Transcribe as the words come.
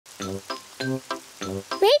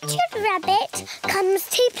Richard Rabbit comes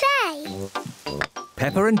to play.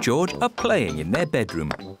 Peppa and George are playing in their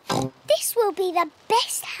bedroom. This will be the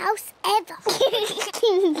best house ever.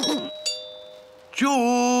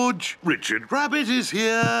 George, Richard Rabbit is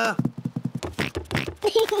here.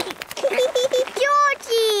 Georgie!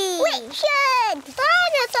 Richard!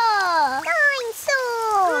 Dinosaur!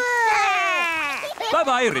 Dinosaur!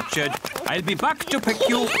 Bye-bye, Richard. I'll be back to pick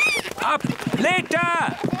you up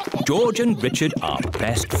later. George and Richard are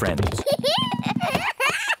best friends.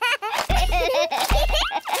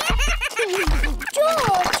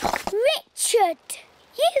 George! Richard!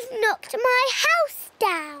 You've knocked my house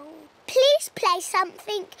down. Please play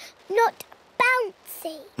something not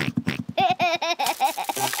bouncy.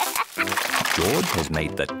 George has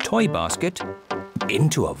made the toy basket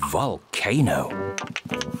into a volcano.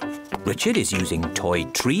 Richard is using toy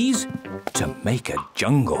trees to make a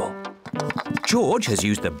jungle. George has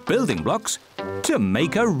used the building blocks to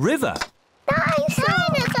make a river.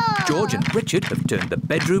 Dinosaur! George and Richard have turned the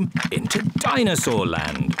bedroom into dinosaur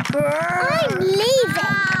land. I'm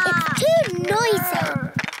leaving. It's too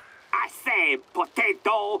noisy. I say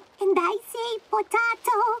potato. And I say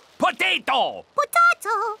potato. Potato!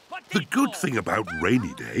 Potato. The good thing about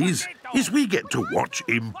rainy days is we get to watch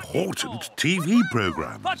important TV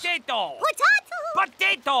programs. Potato! Potato.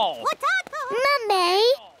 Potato! Potato. Mummy,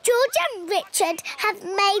 George and Richard have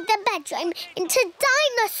made the bedroom into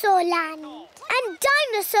dinosaur land. And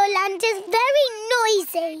dinosaur land is very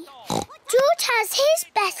noisy. George has his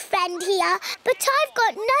best friend here, but I've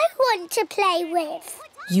got no one to play with.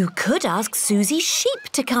 You could ask Susie Sheep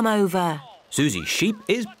to come over. Susie Sheep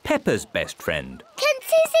is Peppa's best friend. Can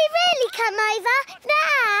Susie really come over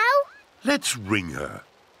now? Let's ring her.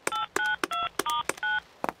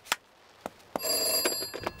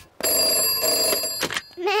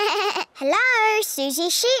 Hello, Susie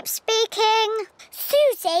Sheep speaking.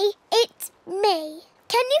 Susie, it's me.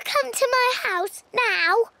 Can you come to my house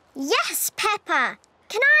now? Yes, Peppa.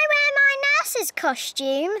 Can I wear my nurse's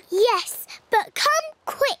costume? Yes, but come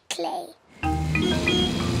quickly.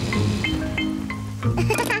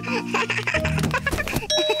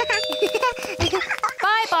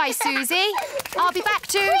 Bye-bye, Susie. I'll be back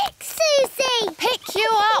to Quick, Susie! pick you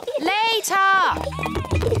up later.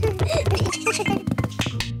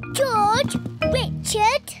 George,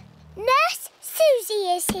 Richard, Nurse Susie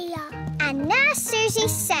is here. And Nurse Susie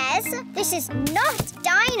says this is not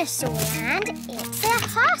dinosaur land, it's a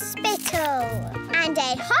hospital. And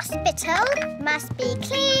a hospital must be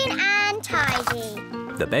clean and tidy.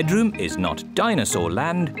 The bedroom is not dinosaur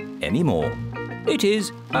land anymore. It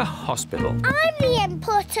is a hospital. I'm the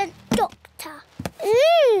important doctor.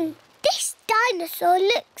 This dinosaur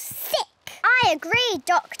looks sick. I agree,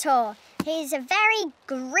 Doctor. He's a very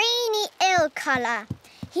greeny ill colour.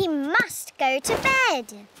 He must go to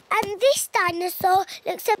bed. And this dinosaur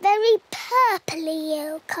looks a very purpley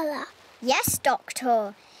ill colour. Yes,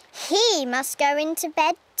 Doctor. He must go into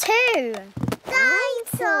bed too.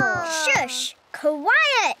 Dinosaur! Shush!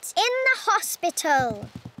 Quiet in the hospital.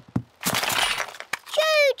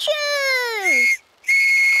 Choo-choo!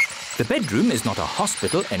 The bedroom is not a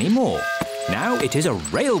hospital anymore. Now it is a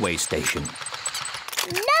railway station.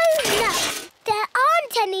 No. There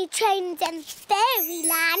aren't any trains in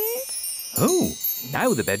Fairyland. Oh,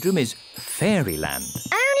 now the bedroom is Fairyland.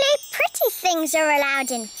 Only pretty things are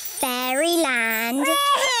allowed in Fairyland.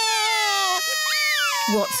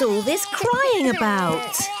 What's all this crying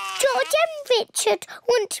about? George and Richard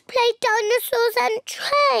want to play dinosaurs and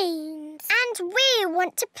trains. And we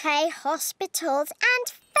want to play hospitals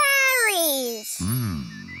and fairies.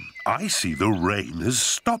 I see the rain has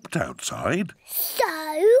stopped outside.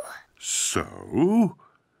 So,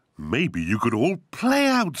 maybe you could all play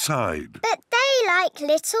outside. But they like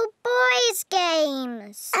little boys'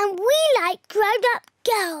 games. And we like grown-up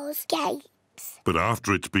girls' games. But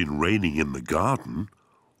after it's been raining in the garden,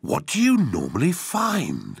 what do you normally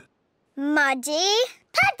find? Muddy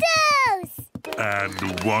puddles!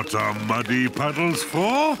 And what are muddy puddles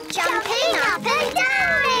for? Jumping up and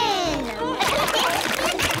down in!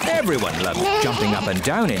 Everyone loves jumping up and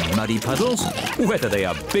down in muddy puddles, whether they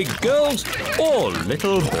are big girls or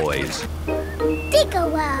little boys. Digger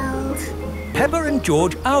World. Peppa and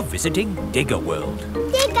George are visiting Digger World.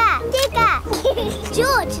 Digger!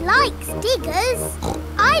 George likes diggers.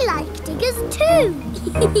 I like diggers too.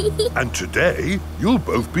 And today, you'll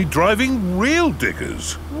both be driving real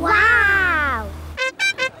diggers. Wow!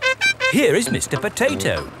 Here is Mr.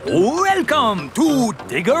 Potato. Welcome to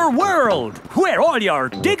Digger World, where all your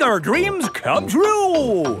digger dreams come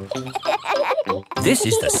true. This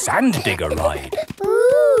is the sand digger ride.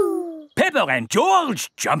 Ooh! Peppa Peppa and George,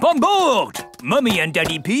 jump on board. Mummy and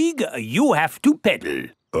Daddy Pig, you have to pedal.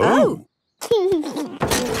 Oh.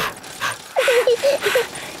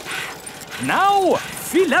 Now,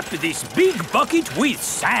 fill up this big bucket with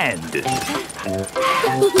sand. This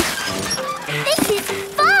is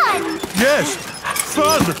fun! Yes,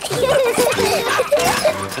 fun.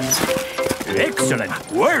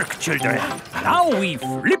 Excellent work, children. Now we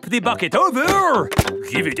flip the bucket over,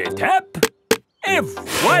 give it a tap, and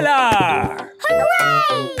voila!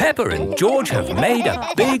 Hooray! Peppa and George have made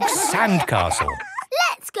a big sandcastle.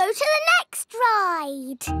 Let's go to the next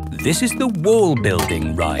ride. This is the wall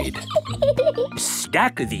building ride.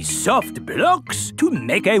 Stack the soft blocks to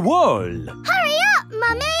make a wall. Hurry up,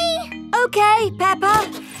 Mummy! OK, Peppa.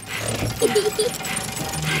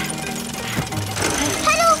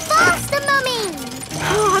 Pedal faster, Mummy!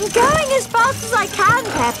 Oh, I'm going as fast as I can,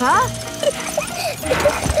 Peppa.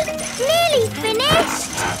 Nearly finished.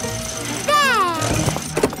 There!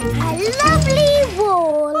 A lovely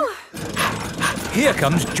wall. Here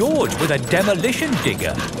comes George with a demolition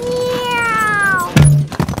digger. Meow!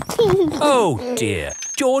 Oh dear,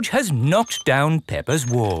 George has knocked down Peppa's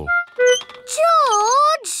wall.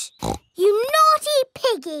 George! You naughty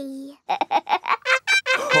piggy!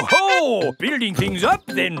 Ho-ho! Building things up,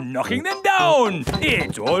 then knocking them down.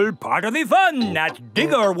 It's all part of the fun at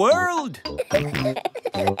Digger World.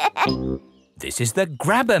 This is the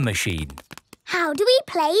grabber machine. How do we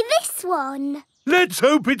play this one? Let's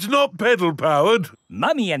hope it's not pedal-powered.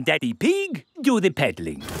 Mummy and Daddy Pig do the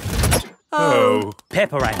peddling. Oh.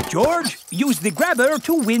 Peppa and George use the grabber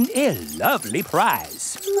to win a lovely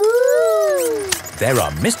prize. Ooh! There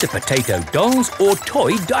are Mr. Potato dolls or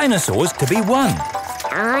toy dinosaurs to be won.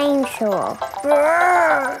 Dinosaur.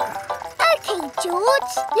 OK,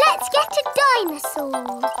 George, let's get a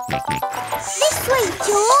dinosaur. This way,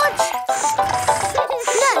 George.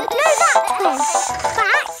 No, that way.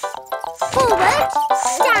 Back, forward,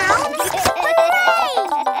 down. Hooray!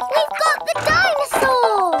 We've got the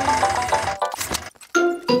dinosaur.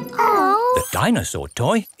 Oh. The dinosaur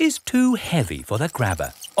toy is too heavy for the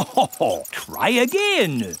grabber. Oh, try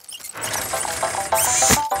again.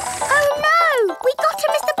 We got a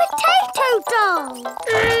Mr. Potato doll!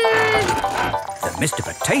 The Mr.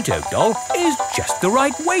 Potato doll is just the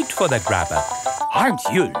right weight for the grabber. Aren't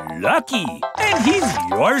you lucky? And he's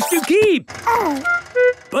yours to keep. Oh.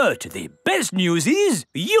 But the best news is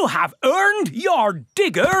you have earned your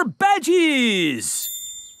digger badges.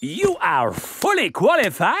 You are fully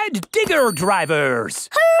qualified digger drivers.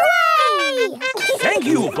 Hooray! Thank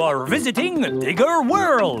you for visiting Digger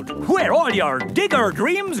World, where all your digger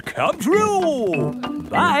dreams come true.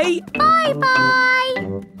 Bye. Bye-bye.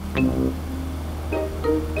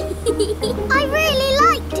 I really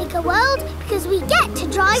like Digger World because we get to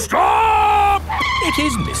drive... Stop! It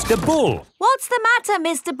is Mr. Bull. What's the matter,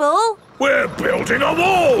 Mr. Bull? We're building a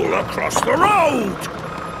wall across the road.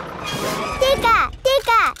 Digger!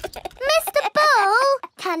 Mr. Bull,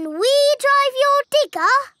 can we drive your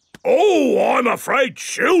digger? Oh, I'm afraid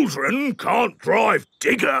children can't drive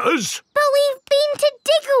diggers. But we've been to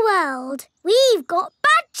Digger World. We've got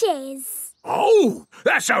badges. Oh,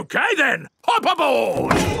 that's OK then. Hop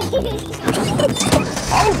aboard.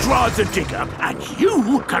 I'll drive the digger and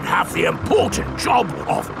you can have the important job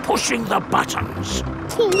of pushing the buttons.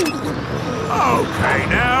 OK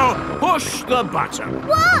now, push the button.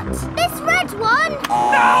 What? This red one?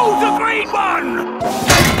 No, the green one!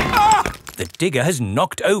 Ah! The digger has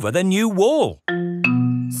knocked over the new wall.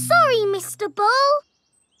 Sorry, Mr. Bull.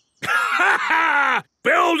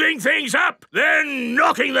 Building things up, then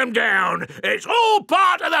knocking them down. It's all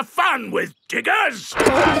part of the fun with diggers.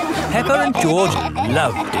 Peppa and George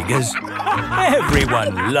love diggers.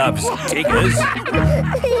 Everyone loves diggers.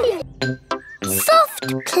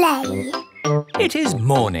 Soft play. It is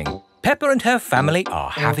morning. Peppa and her family are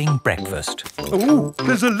having breakfast. Oh,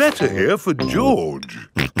 there's a letter here for George.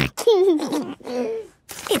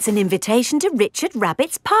 It's an invitation to Richard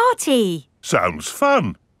Rabbit's party. Sounds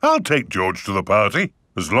fun. I'll take George to the party,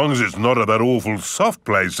 as long as it's not at that awful soft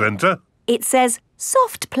play centre. It says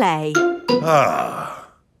soft play. Ah.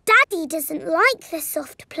 Daddy doesn't like the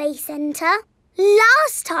soft play centre.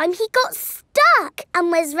 Last time he got stuck and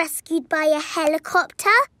was rescued by a helicopter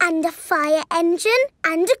and a fire engine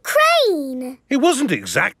and a crane. It wasn't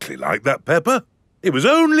exactly like that, Peppa. It was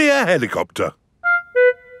only a helicopter.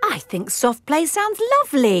 I think soft play sounds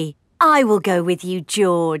lovely. I will go with you,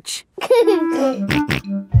 George.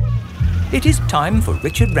 It is time for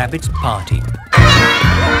Richard Rabbit's party.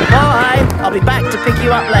 Bye! I'll be back to pick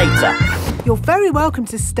you up later. You're very welcome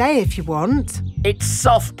to stay if you want. It's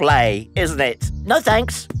soft play, isn't it? No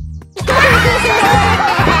thanks.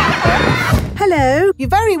 Hello. You're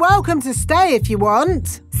very welcome to stay if you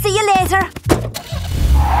want. See you later.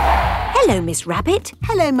 Hello, Miss Rabbit.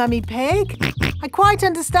 Hello, Mummy Pig. I quite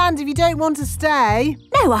understand if you don't want to stay.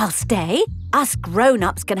 No, I'll stay. Us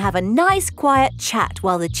grown-ups can have a nice quiet chat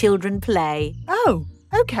while the children play. Oh,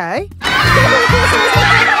 OK.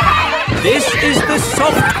 This is the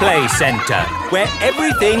Soft Play Centre, where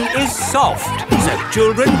everything is soft, so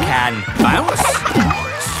children can bounce,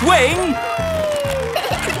 swing,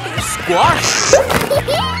 squash,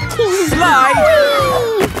 slide,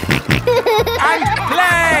 and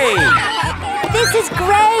play. This is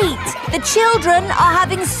great. The children are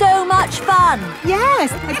having so much fun.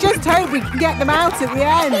 Yes, I just hope we can get them out at the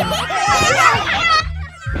end.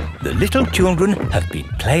 The little children have been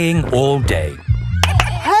playing all day.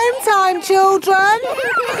 Home time, children.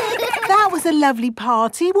 That was a lovely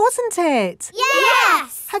party, wasn't it?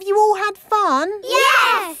 Yes! Have you all had fun?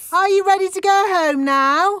 Yes! Are you ready to go home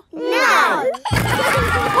now? No!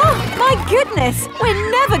 Oh, my goodness.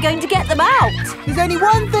 We're never going to get them out. There's only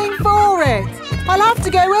one thing for it. I'll have to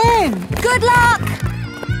go in. Good luck.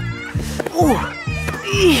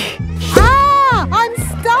 Ah! I'm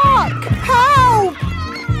stuck! Help!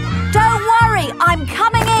 Don't worry, I'm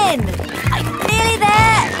coming in. I'm nearly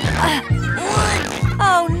there.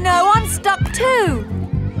 Oh no, I'm stuck too.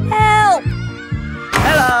 Help!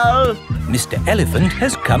 Hello. Mr. Elephant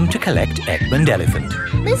has come to collect Edmund Elephant.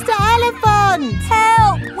 Mr. Elephant!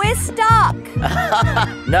 Help! We're stuck.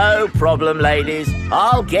 No problem, ladies.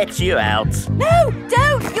 I'll get you out. No,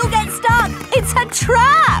 don't. You'll get stuck. It's a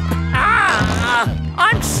trap. Ah!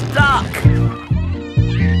 I'm stuck.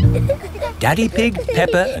 Daddy Pig,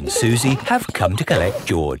 Peppa and Susie have come to collect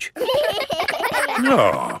George.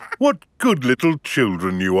 Ah, what good little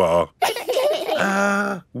children you are.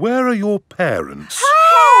 Where are your parents?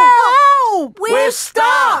 Help! We're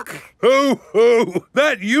stuck. Ho, ho!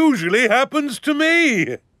 That usually happens to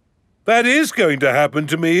me. That is going to happen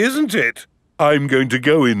to me, isn't it? I'm going to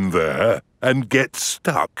go in there and get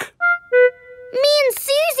stuck. Me and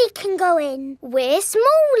Susie can go in. We're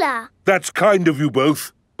smaller. That's kind of you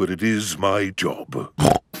both, but it is my job.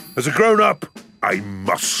 As a grown-up, I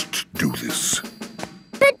must do this.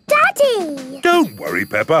 But Daddy! Don't worry,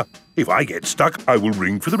 Peppa. If I get stuck, I will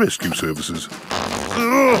ring for the rescue services.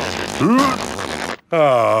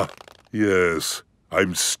 Ah, yes,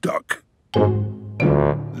 I'm stuck.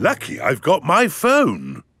 Lucky I've got my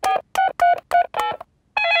phone.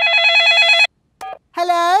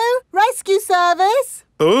 Hello? Rescue service?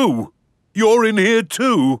 Oh, you're in here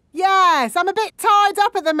too? Yes, I'm a bit tied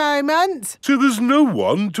up at the moment. So there's no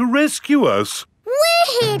one to rescue us.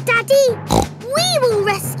 We're here, Daddy. We will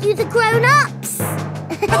rescue the grown-ups.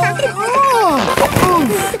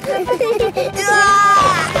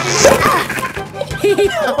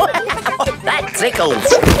 That tickles.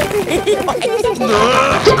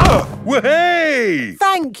 Well, hey!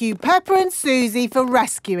 Thank you, Peppa and Susie, for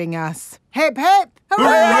rescuing us. Hip, hip,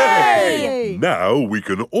 Hooray! Now we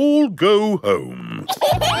can all go home.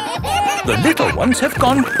 The little ones have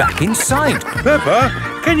gone back inside. Peppa,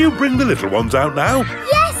 can you bring the little ones out now?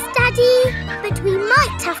 Yes, Daddy. But we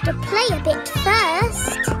might have to play a bit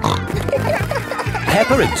first.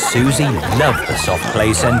 Peppa and Susie love the Soft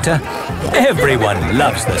Play Centre. Everyone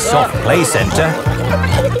loves the Soft Play Centre.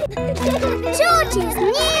 George's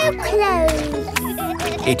new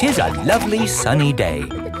clothes. It is a lovely sunny day.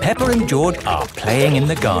 Peppa and George are playing in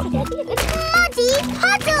the garden. Muddy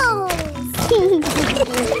puddles.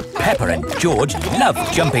 Peppa and George love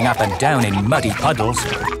jumping up and down in muddy puddles.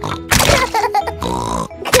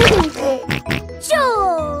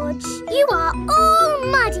 George, you are all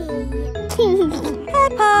muddy.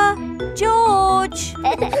 Peppa, George.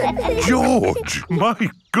 George, my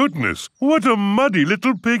goodness, what a muddy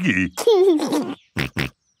little piggy.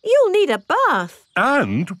 You'll need a bath.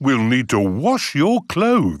 And we'll need to wash your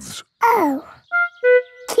clothes. Oh.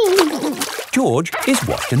 George is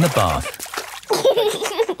washed in the bath.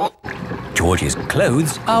 George's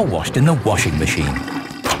clothes are washed in the washing machine.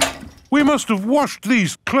 We must have washed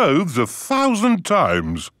these clothes 1,000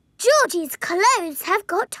 times. George's clothes have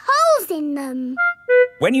got holes in them.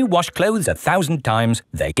 When you wash clothes 1,000 times,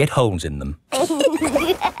 they get holes in them.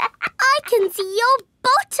 I can see your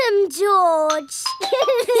bottom, George.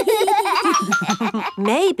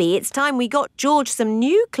 Maybe it's time we got George some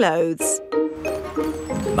new clothes.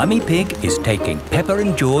 Mummy Pig is taking Peppa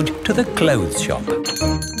and George to the clothes shop.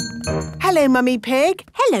 Hello, Mummy Pig.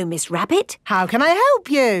 Hello, Miss Rabbit. How can I help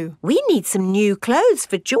you? We need some new clothes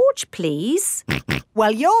for George, please.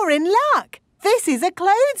 Well, you're in luck. This is a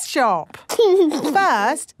clothes shop.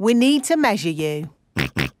 First, we need to measure you.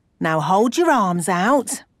 Now hold your arms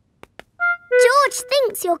out. George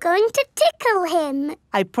thinks you're going to tickle him.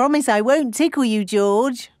 I promise I won't tickle you,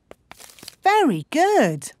 George. Very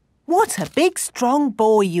good. What a big, strong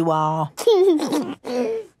boy you are.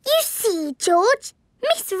 You see, George,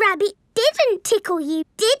 Miss Rabbit didn't tickle you,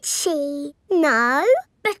 did she? No,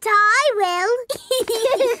 but I will.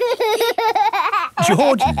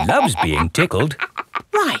 George loves being tickled.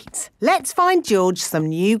 Right, let's find George some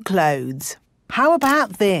new clothes. How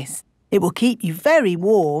about this? It will keep you very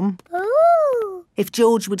warm. Ooh. If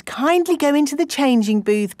George would kindly go into the changing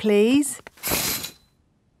booth, please.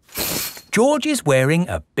 George is wearing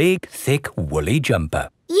a big, thick, woolly jumper.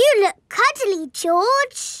 You look cuddly,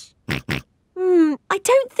 George. I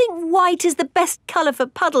don't think white is the best colour for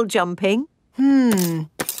puddle jumping.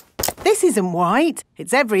 This isn't white.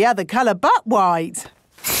 It's every other colour but white.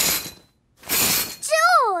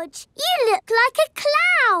 George, you look like a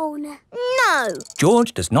clown. No.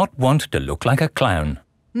 George does not want to look like a clown.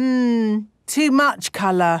 Too much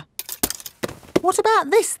colour. What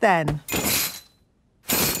about this then?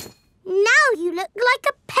 Now you look like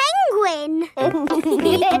a penguin.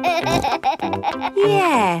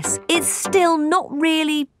 Yes, it's still not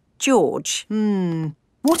really George.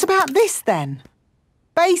 What about this then?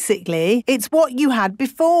 Basically, it's what you had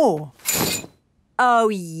before. Oh,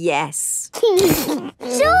 yes.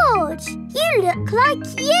 George, you look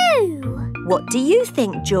like you. What do you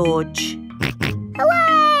think, George?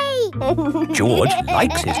 Hooray! George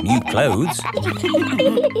likes his new clothes.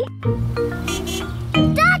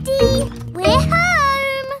 Daddy, we're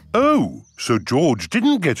home. Oh, so George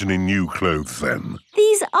didn't get any new clothes then?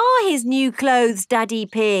 These are his new clothes, Daddy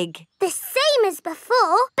Pig. The same as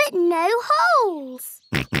before, but no holes.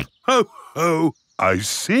 Ho, ho, I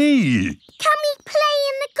see. Can we play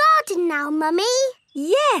in the garden now, Mummy?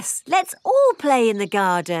 Yes, let's all play in the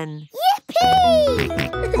garden. Yippee!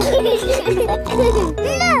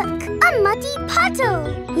 Look, a muddy puddle.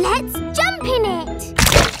 Let's jump in it.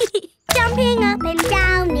 Jumping up and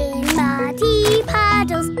down in muddy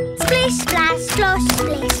puddles. Splish, splash, slosh,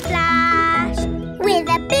 splish, splash. With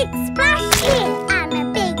a big splash here and a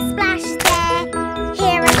big splash there.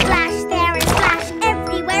 Here a splash, there a splash,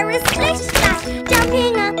 everywhere a splish, splash.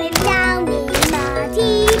 Jumping up and down in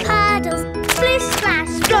muddy puddles. Splish,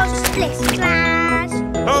 splash, slosh, splish, splash.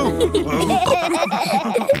 Oh,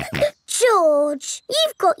 George,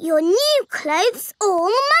 you've got your new clothes all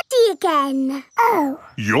muddy again. Oh.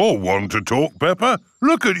 You're one to talk, Peppa.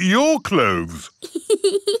 Look at your clothes.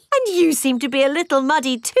 And you seem to be a little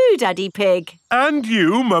muddy too, Daddy Pig. And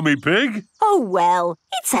you, Mummy Pig. Oh, well,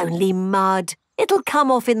 it's only mud. It'll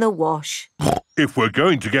come off in the wash. If we're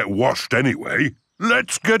going to get washed anyway,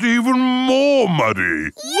 let's get even more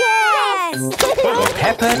muddy. Yes!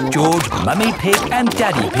 Peppa, George, Mummy Pig and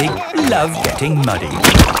Daddy Pig love getting muddy.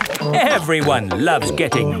 Everyone loves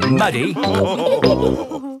getting muddy.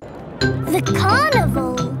 The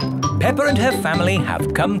carnival. Peppa and her family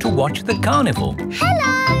have come to watch the carnival.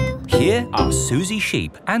 Hello. Here are Susie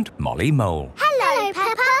Sheep and Molly Mole. Hello,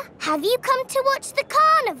 Peppa. Have you come to watch the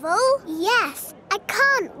carnival? Yes. I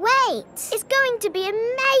can't wait. It's going to be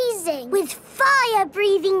amazing. With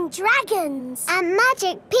fire-breathing dragons. And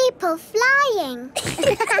magic people flying.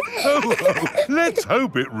 Oh, let's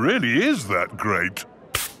hope it really is that great.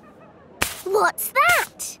 What's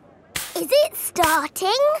that? Is it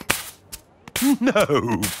starting?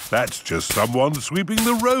 No, that's just someone sweeping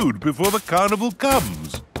the road before the carnival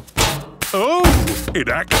comes. Oh, it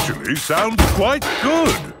actually sounds quite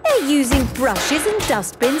good. They're using brushes and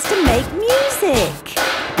dustbins to make music.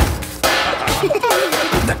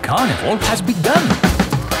 The carnival has begun.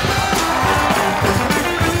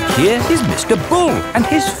 Here is Mr. Bull and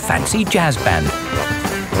his fancy jazz band.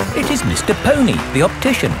 It is Mr. Pony, the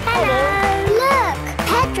optician. Hello. Look,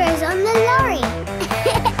 Pedro's on the lorry.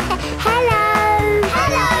 Hello.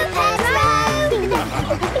 Hello, Pedro.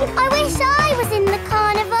 I wish I was in the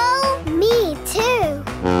carnival. Me too.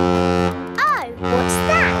 Oh, what's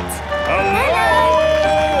that? Hello!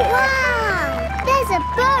 Wow, there's a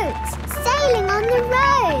boat sailing on the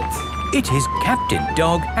road. It is Captain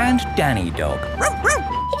Dog and Danny Dog.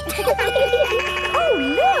 Oh,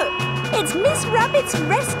 look! It's Miss Rabbit's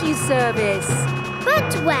rescue service.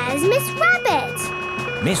 But where's Miss Rabbit?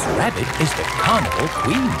 Miss Rabbit is the carnival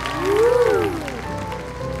queen. Ooh.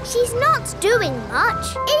 She's not doing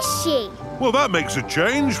much, is she? Well, that makes a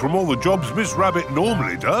change from all the jobs Miss Rabbit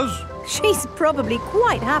normally does. She's probably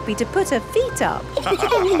quite happy to put her feet up.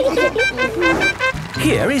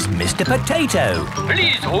 Here is Mr. Potato.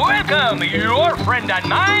 Please welcome your friend and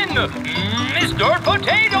mine, Mr.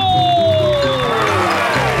 Potato!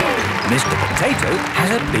 Mr. Potato has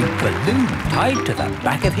a big balloon tied to the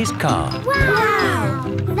back of his car. Wow!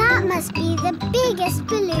 That must must be the biggest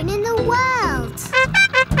balloon in the world.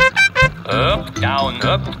 Up, down,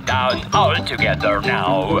 all together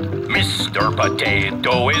now. Mr.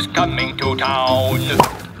 Potato is coming to town.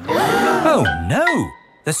 Oh, no!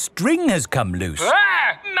 The string has come loose.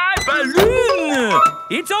 Ah, my balloon!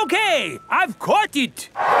 It's okay. I've caught it.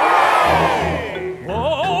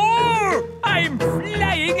 Oh, I'm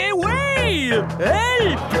flying away!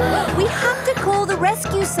 Help! We have to call the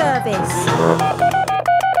rescue service.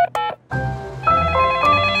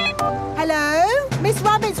 Hello? Miss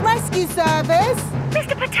Rabbit's rescue service?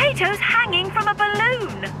 Mr. Potato's hanging from a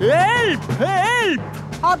balloon. Help! Help!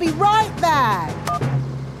 I'll be right there.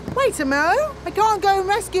 Wait a mo. I can't go and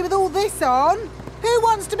rescue with all this on. Who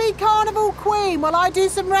wants to be Carnival Queen while I do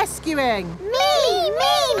some rescuing? Me!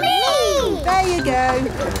 There you go.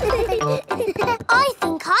 I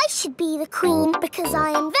think I should be the queen because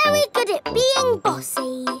I am very good at being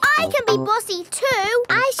bossy. I can be bossy too.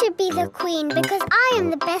 I should be the queen because I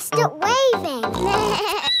am the best at waving.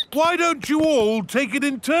 Why don't you all take it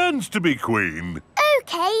in turns to be queen?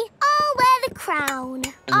 OK, I'll wear the crown.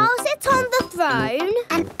 I'll sit on the throne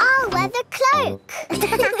and I'll wear the cloak.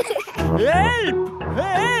 Help!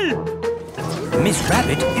 Help! Miss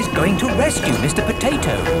Rabbit is going to rescue Mr.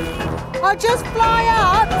 Potato. I'll just fly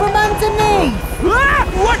up from underneath. Ah!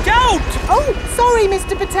 Watch out! Oh, sorry,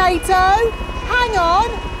 Mr. Potato. Hang on,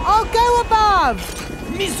 I'll go above.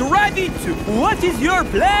 Miss Rabbit, what is your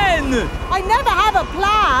plan? I never have a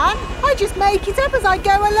plan. I just make it up as I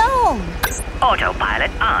go along.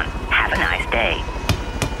 Autopilot on. Have a nice day.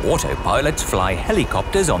 Autopilots fly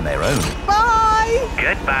helicopters on their own. Bye.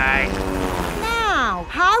 Goodbye. Now,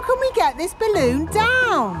 how can we get this balloon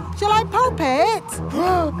down? Shall I pop it?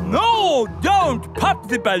 No, don't pop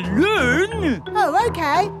the balloon! Oh,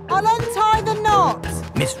 OK. I'll untie the knot.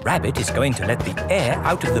 Miss Rabbit is going to let the air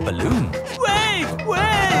out of the balloon. Wait!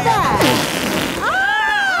 There.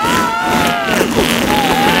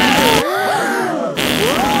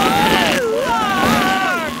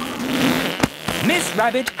 Miss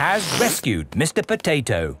Rabbit has rescued Mr.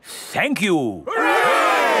 Potato. Thank you.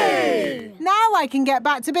 Now I can get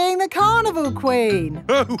back to being the Carnival Queen.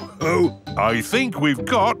 Oh, I think we've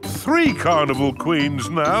got 3 Carnival Queens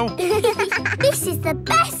now. This is the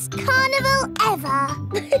best carnival ever.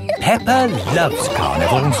 Peppa loves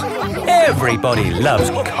carnivals. Everybody loves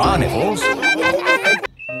carnivals. Edmund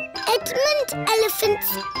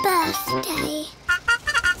Elephant's birthday.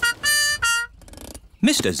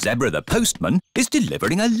 Mr. Zebra the postman is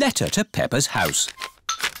delivering a letter to Peppa's house.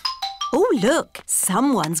 Oh, look.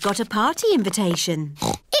 Someone's got a party invitation.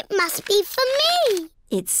 It must be for me.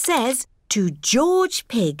 It says, to George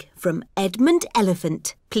Pig from Edmund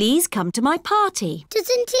Elephant. Please come to my party.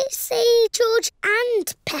 Doesn't it say George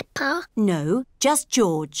and Peppa? No, just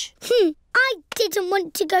George. I didn't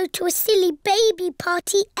want to go to a silly baby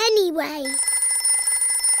party anyway.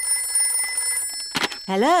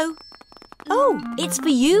 Hello? Oh, it's for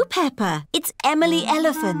you, Peppa. It's Emily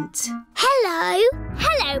Elephant. Hello.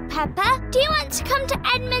 Hello, Peppa. Do you want to come to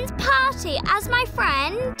Edmund's party as my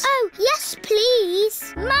friend? Oh, yes,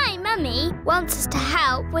 please. My mummy wants us to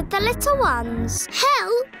help with the little ones.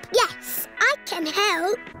 Help? Yes, I can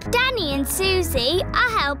help. Danny and Susie are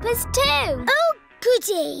helpers too. Oh,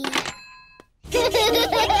 goody.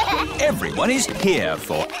 Everyone is here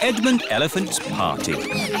for Edmund Elephant's party.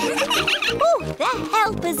 Oh, the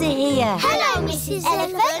helpers are here. Hello, Mrs.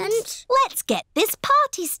 Elephant. Let's get this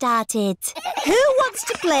party started. Who wants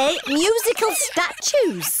to play musical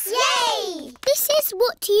statues? Yay! This is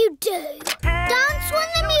what you do. Dance when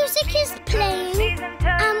the music is playing,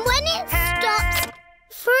 and when it stops,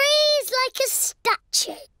 freeze like a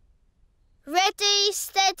statue. Ready,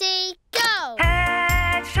 steady, go!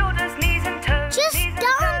 Head, shoulders, knees and toes. Just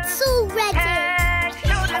dance already. Head,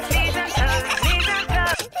 shoulders, knees and toes. Knees and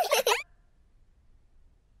toes.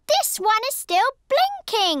 This one is still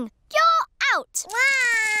blinking. You're out.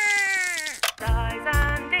 Eyes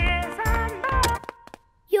and ears and mouth.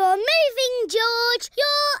 You're moving, George.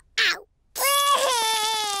 You're out.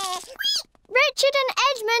 Richard and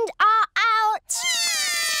Edmund are out.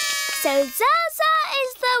 So Zaza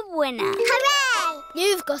is the winner. Hooray!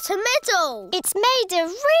 You've got a medal. It's made of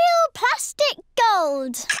real plastic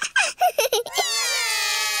gold.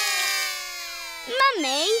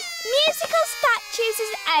 Mummy, musical statues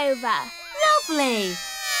is over. Lovely.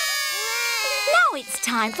 Now it's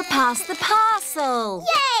time for Pass the Parcel.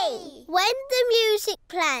 Yay! When the music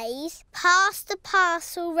plays, pass the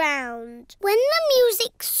parcel round. When the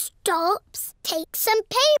music stops, take some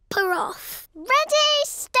paper off. Ready,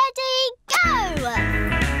 steady, go!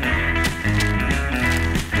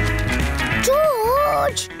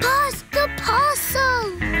 George, pass the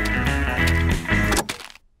parcel.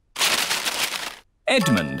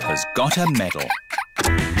 Edmund has got a medal.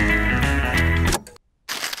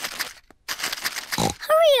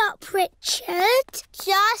 Hurry up, Richard.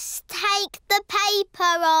 Just take the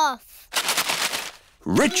paper off.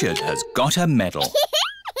 Richard has got a medal.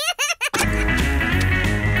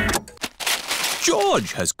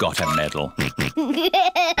 George has got a medal.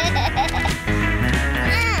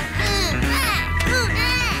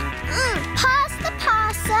 Pass the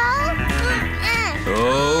parcel.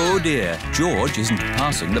 Oh dear, George isn't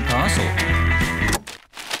passing the parcel.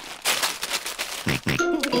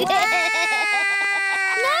 No,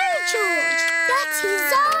 George. That is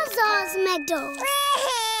Zaza's medal.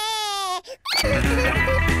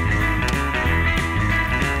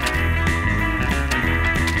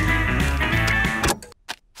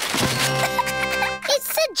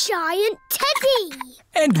 It's a giant teddy.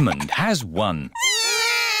 Edmund has won.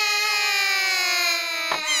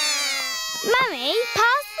 Mummy,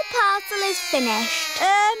 pass the parcel is finished.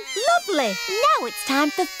 Lovely. Now it's time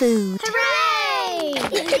for food. Hooray!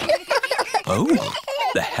 Oh,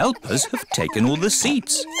 the helpers have taken all the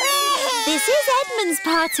seats. This is Edmund's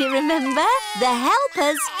party, remember? The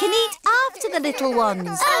helpers can eat after the little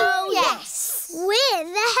ones. Oh, yes. We're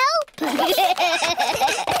the helpers.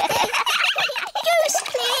 Juice,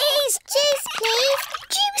 please. Juice, please.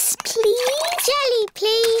 Juice, please. Jelly,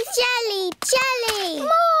 please. Jelly, jelly.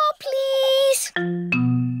 More, please.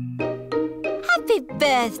 Happy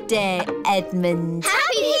birthday, Edmund.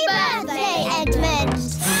 Happy birthday, Edmund.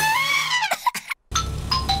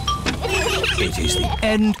 It is the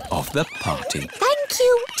end of the party. Thank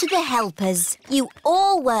you to the helpers. You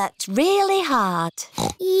all worked really hard.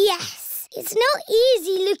 Yes, it's not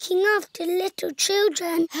easy looking after little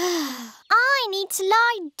children. I need to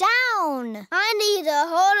lie down. I need a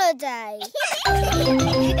holiday.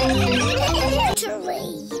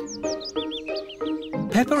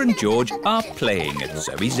 Peppa and George are playing at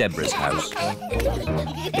Zoe Zebra's house.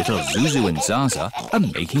 Little Zuzu and Zaza are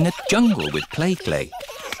making a jungle with play clay.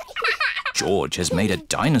 George has made a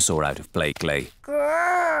dinosaur out of play clay.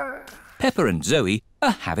 Peppa and Zoe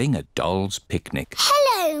are having a doll's picnic.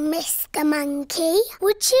 Hello, Mr. Monkey.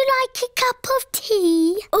 Would you like a cup of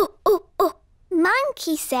tea? Oh.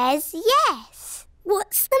 Monkey says yes.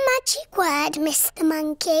 What's the magic word, Mr.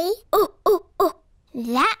 Monkey? Oh.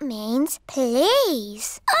 That means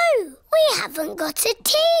please. Oh, we haven't got a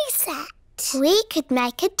tea set. We could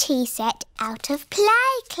make a tea set out of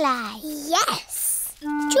play clay. Yes.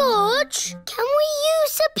 George, can we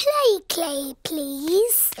use a play clay,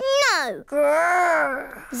 please? No.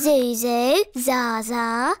 Zuzu,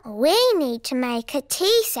 Zaza, we need to make a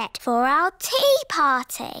tea set for our tea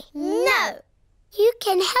party. No. You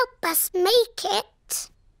can help us make it.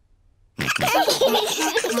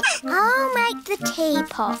 I'll make the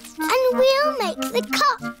teapot and we'll make the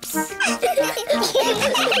cups.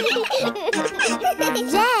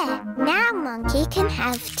 There, now Monkey can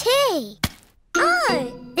have tea.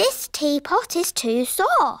 Oh, this teapot is too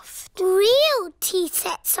soft. Real tea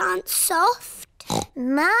sets aren't soft.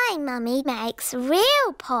 My mummy makes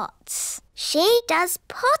real pots. She does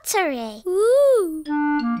pottery. Ooh.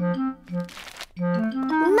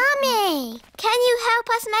 Mummy, can you help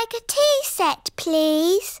us make a tea set,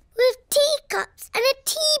 please? With teacups and a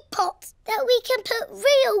teapot that we can put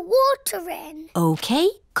real water in. OK,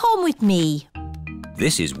 come with me.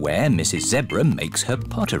 This is where Mrs. Zebra makes her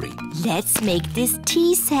pottery. Let's make this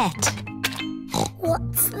tea set.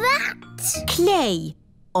 What's that? Clay.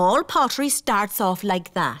 All pottery starts off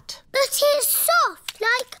like that. But it's soft,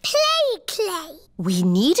 like play clay. We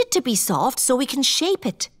need it to be soft so we can shape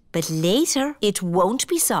it. But later, it won't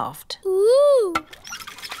be soft. Ooh.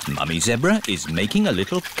 Mummy Zebra is making a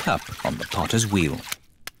little cup on the potter's wheel.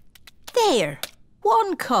 There,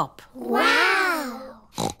 1 cup. Wow.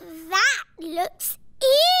 That looks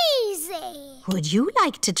easy. Would you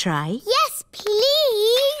like to try? Yes,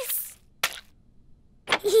 please.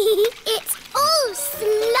 It's all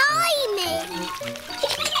slimy.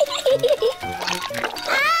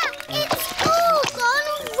 It's all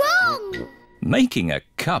gone wrong. Making a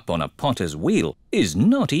cup on a potter's wheel is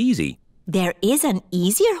not easy. There is an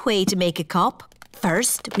easier way to make a cup.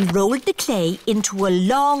 First, we rolled the clay into a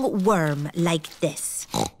long worm like this.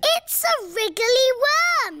 It's a wriggly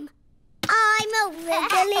worm. I'm a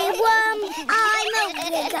wriggly worm. I'm a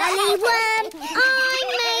wriggly worm. I'm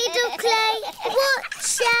made of clay. What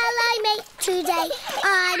shall I make today?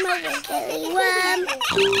 I'm a wriggly worm.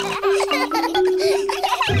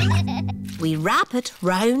 We wrap it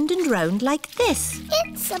round and round like this.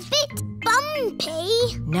 It's a bit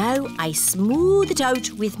bumpy. Now I smooth it out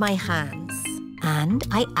with my hands. And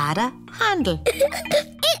I add a handle.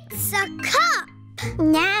 It's a cup.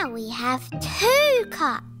 Now we have 2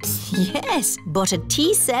 cups. Yes, but a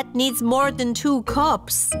tea set needs more than 2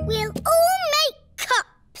 cups. We'll all make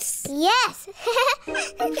cups. Yes.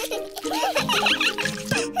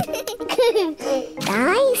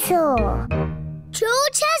 Dinosaur.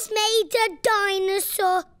 George has made a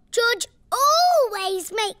dinosaur. George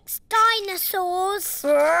always makes dinosaurs.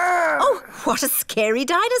 Oh, what a scary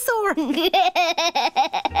dinosaur.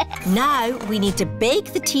 Now we need to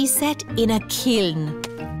bake the tea set in a kiln.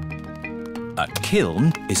 A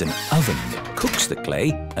kiln is an oven that cooks the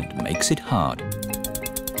clay and makes it hard.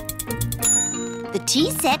 The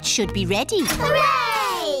tea set should be ready.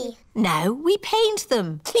 Hooray! Now we paint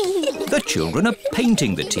them. The children are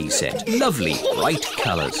painting the tea set. Lovely, bright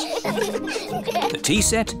colours. The tea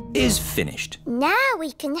set is finished. Now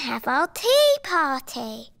we can have our tea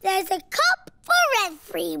party. There's a cup for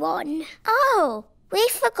everyone. Oh, we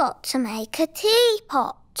forgot to make a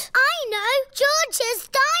teapot. I know. George's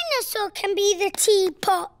dinosaur can be the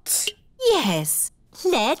teapot. Yes,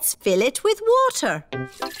 let's fill it with water.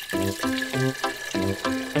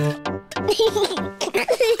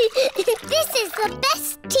 This is the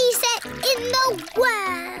best tea set in the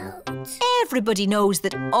world. Everybody knows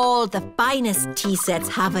that all the finest tea sets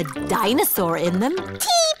have a dinosaur in them.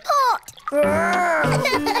 Teapot!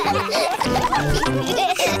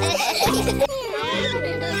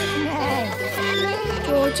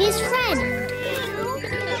 George's friend.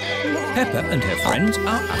 Peppa and her friends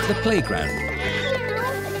are at the playground.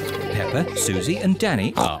 Peppa, Susie and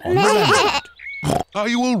Danny are on the roundabout. Are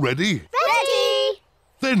you all ready? Ready!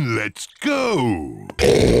 Then let's go!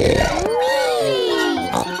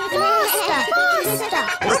 Faster!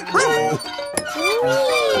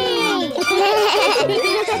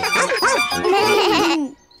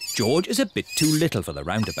 George is a bit too little for the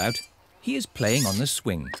roundabout. He is playing on the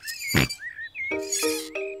swing.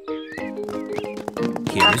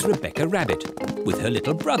 Here is Rebecca Rabbit with her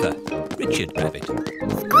little brother, Richard Rabbit.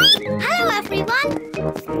 Hello, everyone.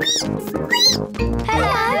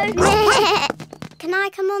 Hello. Can I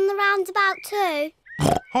come on the roundabout too?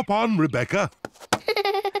 Hop on, Rebecca.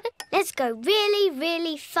 Let's go really,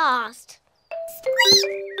 really fast.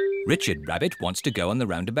 Richard Rabbit wants to go on the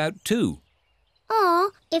roundabout too.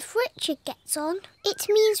 If Richard gets on, it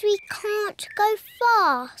means we can't go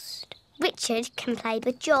fast. Richard can play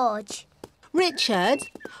with George. Richard,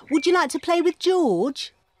 would you like to play with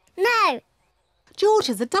George? No. George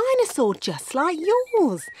is a dinosaur just like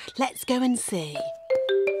yours. Let's go and see.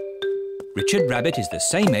 Richard Rabbit is the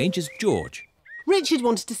same age as George. Richard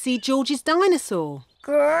wanted to see George's dinosaur.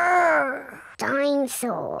 Grrr,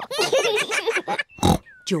 dinosaur.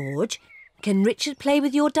 George, can Richard play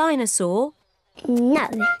with your dinosaur? No.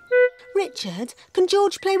 Richard, can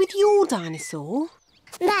George play with your dinosaur?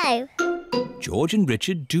 No. George and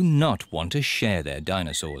Richard do not want to share their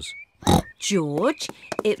dinosaurs. George,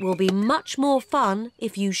 it will be much more fun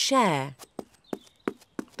if you share.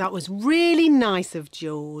 That was really nice of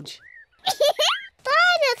George.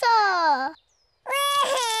 Dinosaur!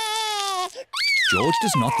 George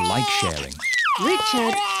does not like sharing.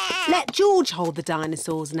 Richard, let George hold the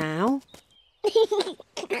dinosaurs now.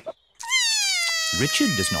 Richard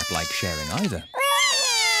does not like sharing either.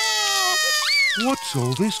 What's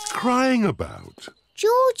all this crying about?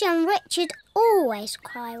 George and Richard always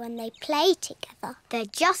cry when they play together. They're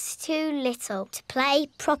just too little to play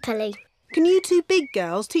properly. Can you two big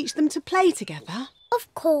girls teach them to play together?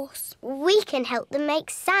 Of course. We can help them make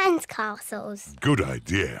sand castles. Good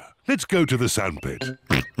idea. Let's go to the sandpit.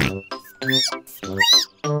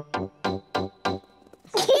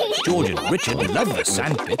 George and Richard love the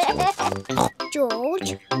sandpit.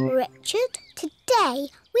 George, Richard, today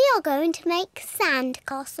we are going to make sand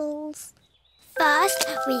castles. First,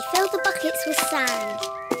 we fill the buckets with sand.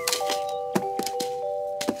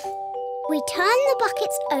 We turn the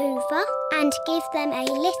buckets over and give them a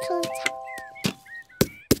little tap.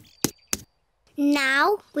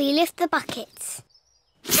 Now we lift the buckets.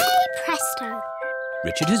 Hey presto!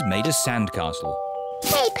 Richard has made a sandcastle.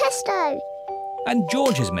 Hey presto! And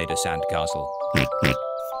George has made a sandcastle.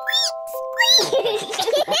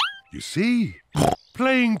 You see,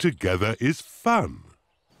 playing together is fun.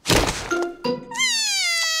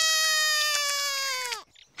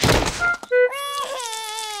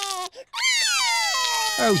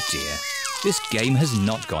 Oh dear, this game has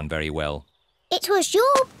not gone very well. It was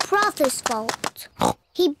your brother's fault.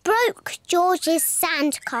 He broke George's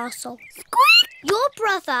sandcastle. Your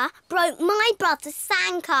brother broke my brother's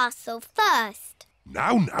sandcastle first.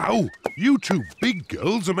 Now, you two big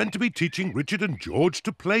girls are meant to be teaching Richard and George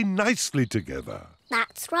to play nicely together.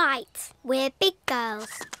 That's right. We're big girls.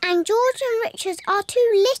 And George and Richard are too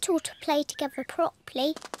little to play together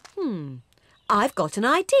properly. I've got an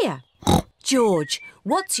idea. George,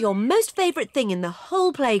 what's your most favourite thing in the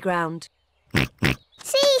whole playground?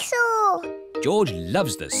 Seesaw! George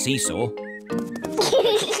loves the seesaw.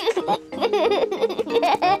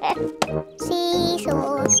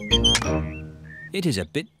 Seesaws. It is a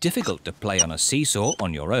bit difficult to play on a seesaw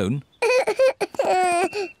on your own.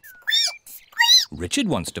 Richard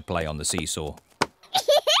wants to play on the seesaw.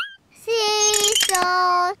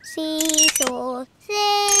 Seesaw, seesaw,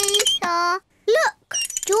 seesaw. Look,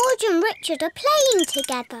 George and Richard are playing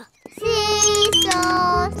together.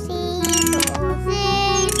 Seesaw, seesaw,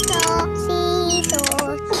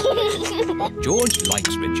 seesaw, seesaw. George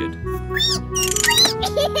likes Richard.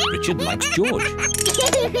 Richard likes George.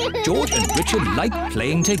 George and Richard like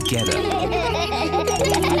playing together.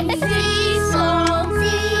 Seesaw,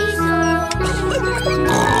 seesaw.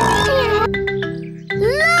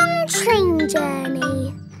 Long train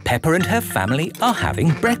journey. Peppa and her family are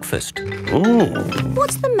having breakfast. Oh,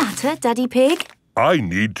 What's the matter, Daddy Pig? I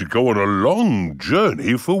need to go on a long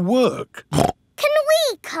journey for work. Can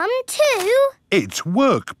we come too? It's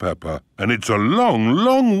work, Peppa, and it's a long,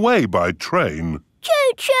 long way by train.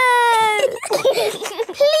 Choo-choo!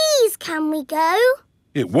 Please, can we go?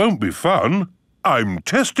 It won't be fun. I'm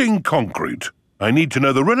testing concrete. I need to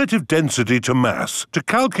know the relative density to mass to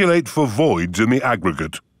calculate for voids in the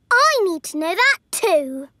aggregate. I need to know that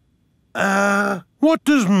too. What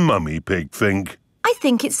does Mummy Pig think? I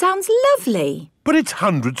think it sounds lovely. But it's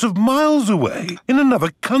hundreds of miles away, in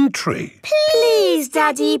another country. Please,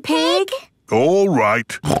 Daddy Pig. All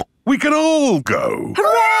right. We can all go.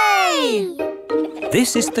 Hooray!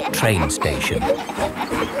 This is the train station.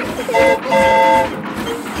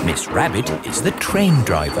 Miss Rabbit is the train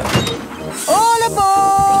driver. All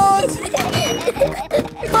aboard!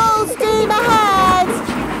 Full steam ahead!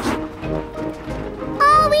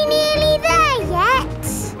 Are we nearly there yet?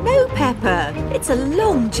 No, Peppa. It's a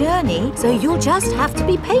long journey, so you'll just have to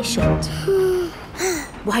be patient.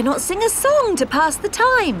 Why not sing a song to pass the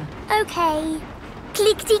time? OK.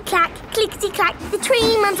 Clickety-clack, clickety-clack, the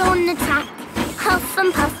train runs on the track. Huff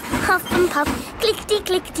and puff,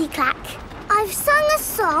 clickety-clickety-clack. I've sung a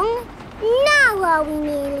song. Now are we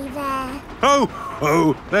nearly there?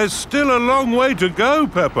 Oh, there's still a long way to go,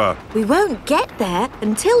 Peppa. We won't get there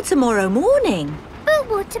until tomorrow morning. But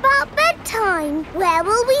what about bedtime? Where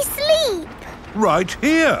will we sleep? Right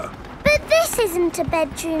here. But this isn't a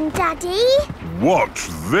bedroom, Daddy. Watch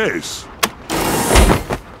this.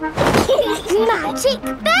 Magic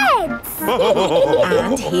beds!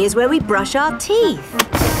 And here's where we brush our teeth.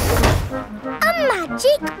 A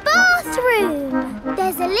magic bathroom!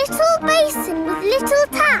 There's a little basin with little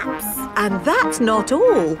taps. And that's not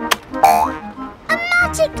all. A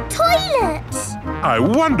magic toilet! I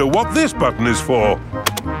wonder what this button is for.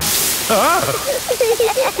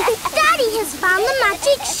 Daddy has found the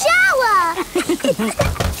magic shower!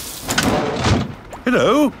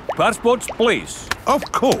 Hello. Passports, please.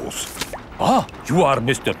 Of course. Ah, you are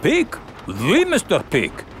Mr. Pig? The Mr.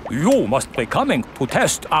 Pig. You must be coming to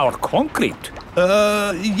test our concrete.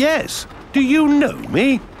 Yes. Do you know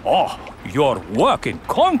me? Oh, your work in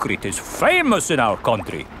concrete is famous in our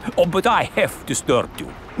country. Oh, but I have disturbed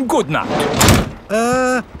you. Good night.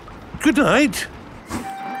 Good night.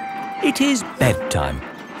 It is bedtime.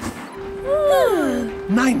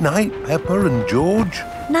 Night-night, Peppa and George.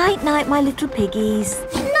 Night-night, my little piggies.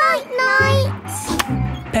 Night-night!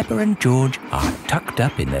 Peppa and George are tucked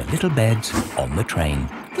up in their little beds on the train.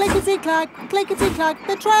 Clickety-clack, clickety-clack,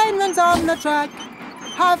 the train runs on the track.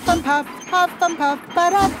 Huff and puff,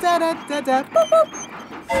 ba-da-da-da-da, boop, boop.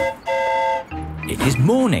 It is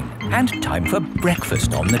morning and time for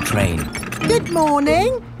breakfast on the train. Good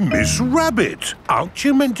morning. Miss Rabbit, aren't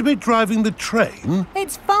you meant to be driving the train?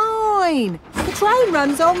 It's fine. The train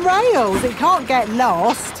runs on rails. It can't get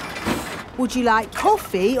lost. Would you like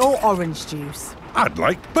coffee or orange juice? I'd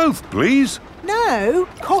like both, please. No,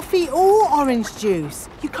 coffee or orange juice.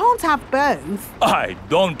 You can't have both. I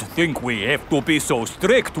don't think we have to be so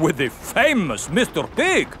strict with the famous Mr.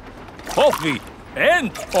 Pig. Coffee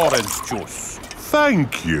and orange juice.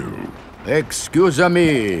 Thank you. Excuse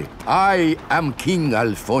me, I am King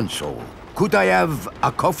Alfonso. Could I have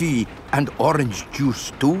a coffee and orange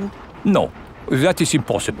juice too? No, that is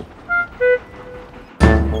impossible.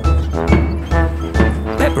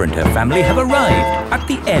 Peppa and her family have arrived at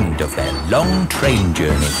the end of their long train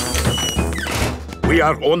journey. We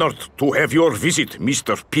are honored to have your visit,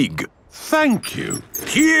 Mr. Pig. Thank you.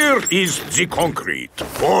 Here is the concrete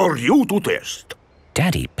for you to test.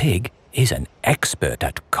 Daddy Pig is an expert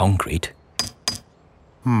at concrete.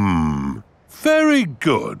 Very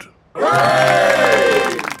good.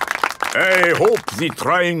 I hope the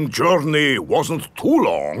train journey wasn't too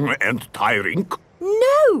long and tiring.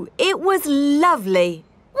 No, it was lovely.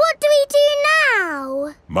 What do we do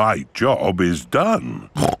now? My job is done,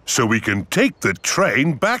 so we can take the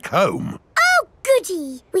train back home. Oh,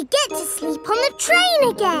 goody! We get to sleep on the train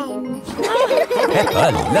again.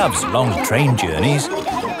 Peppa loves long train journeys.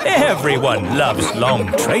 Everyone loves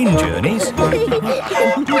long train journeys.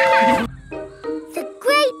 The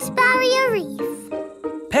Great Barrier Reef.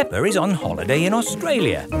 Peppa is on holiday in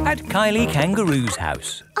Australia at Kylie Kangaroo's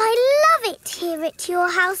house. I love it here at your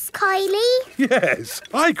house, Kylie. Yes,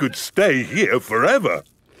 I could stay here forever.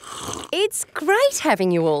 It's great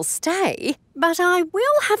having you all stay, but I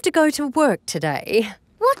will have to go to work today.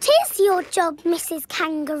 What is your job, Mrs.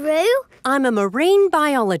 Kangaroo? I'm a marine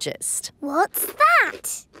biologist. What's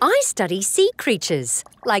that? I study sea creatures,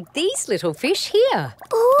 like these little fish here.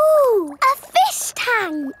 Ooh, a fish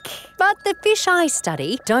tank. But the fish I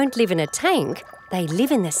study don't live in a tank. They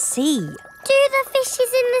live in the sea. Do the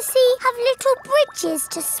fishes in the sea have little bridges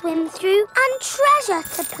to swim through and treasure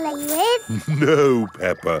to play with? No,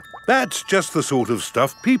 Peppa. That's just the sort of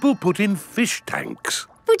stuff people put in fish tanks.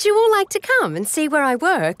 Would you all like to come and see where I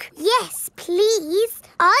work? Yes, please.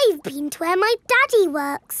 I've been to where my daddy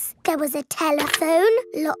works. There was a telephone,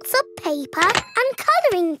 lots of paper and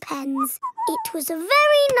colouring pens. It was a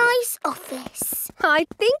very nice office. I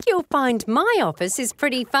think you'll find my office is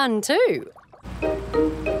pretty fun too.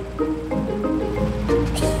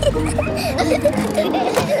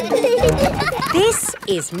 This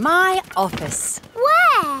is my office.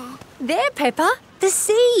 Where? There, Peppa, the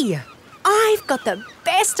sea. I've got the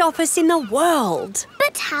best office in the world.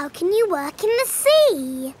 But how can you work in the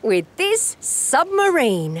sea? With this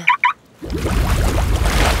submarine.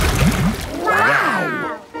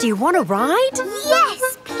 Wow! Do you want to ride?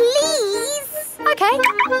 Yes, please. Okay,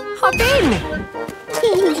 hop in.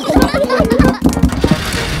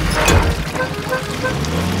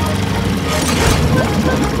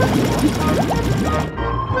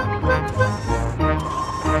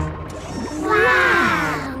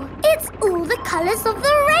 Wow! It's all the colours of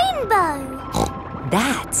the rainbow.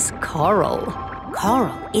 That's coral.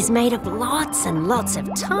 Coral is made of lots and lots of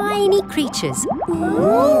tiny creatures.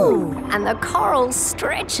 Ooh! And the coral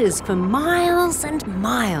stretches for miles and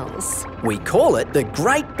miles. We call it the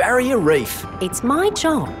Great Barrier Reef. It's my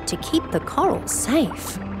job to keep the coral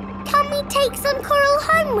safe. Can we take some coral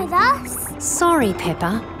home with us? Sorry,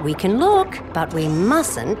 Peppa. We can look, but we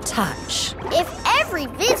mustn't touch. If every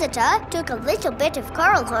visitor took a little bit of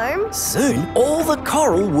coral home... Soon, all the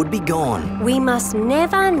coral would be gone. We must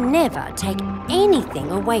never, never take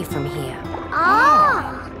anything away from here.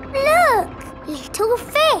 Ah! Look! Little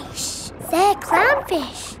fish. They're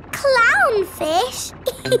clownfish. Clownfish?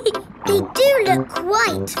 They do look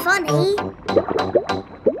quite funny.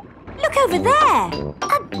 Look over there.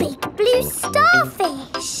 A big blue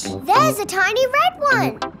starfish. There's a tiny red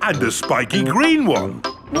one. And a spiky green one.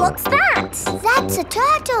 What's that? That's a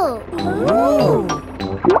turtle. Ooh.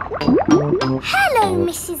 Hello,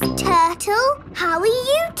 Mrs. Turtle. How are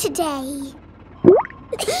you today?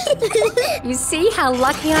 You see how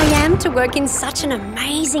lucky I am to work in such an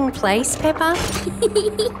amazing place, Peppa?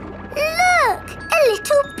 Look! A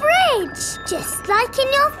little bridge, just like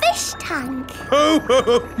in your fish tank. Oh,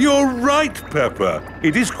 you're right, Peppa.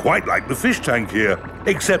 It is quite like the fish tank here,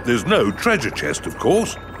 except there's no treasure chest, of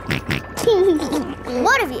course.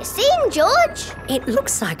 What have you seen, George? It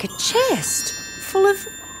looks like a chest full of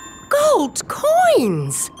gold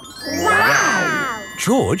coins. Wow!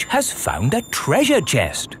 George has found a treasure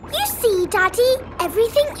chest. You see, Daddy,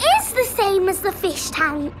 everything is the same as the fish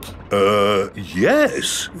tank.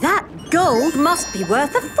 Yes. That gold must be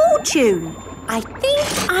worth a fortune. I think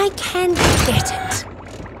I can get it.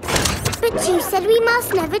 But you said we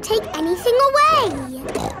must never take anything away.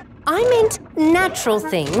 I meant natural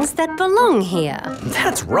things that belong here.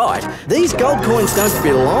 That's right. These gold coins don't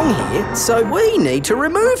belong here, so we need to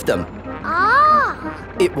remove them. Ah!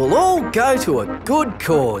 It will all go to a good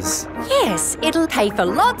cause. Yes, it'll pay for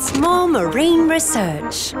lots more marine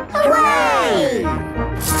research. Hooray!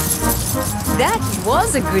 That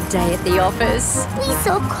was a good day at the office. We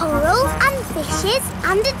saw coral and fishes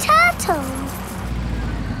and a turtle.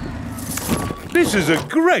 This is a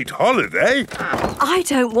great holiday. I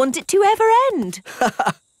don't want it to ever end.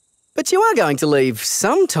 But you are going to leave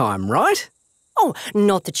sometime, right? Oh,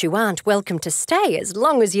 not that you aren't welcome to stay as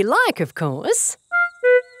long as you like, of course.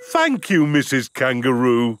 Thank you, Mrs.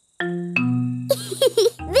 Kangaroo.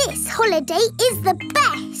 This holiday is the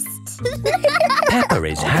best. Peppa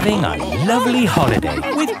is having a lovely holiday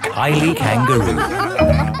with Kylie Kangaroo.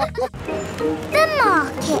 The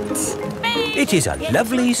market. It is a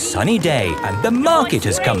lovely sunny day and the market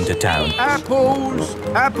has come to town. Apples!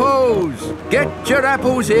 Apples! Get your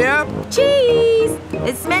apples here. Cheese!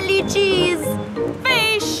 Smelly cheese!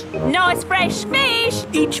 Fish! Nice fresh fish!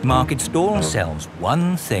 Each market stall sells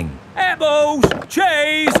one thing. Apples!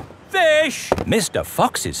 Cheese! Fish! Mr.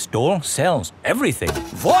 Fox's stall sells everything.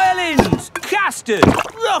 Violins! Custard!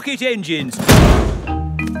 Rocket engines!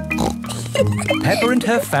 Peppa and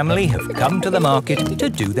her family have come to the market to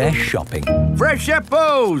do their shopping. Fresh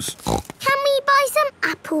apples! Can we buy some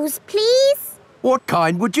apples, please? What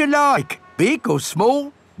kind would you like? Big or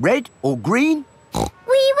small? Red or green?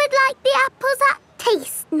 We would like the apples that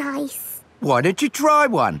taste nice. Why don't you try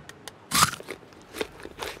one?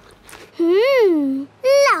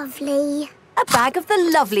 Lovely. A bag of the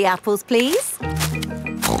lovely apples, please.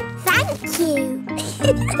 Thank you.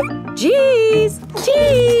 Cheese!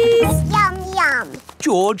 Cheese! Yum, yum.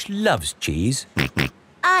 George loves cheese.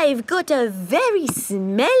 I've got a very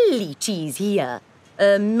smelly cheese here.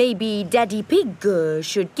 Maybe Daddy Pig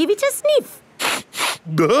should give it a sniff.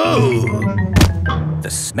 Oh! The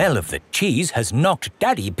smell of the cheese has knocked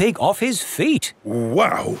Daddy Pig off his feet.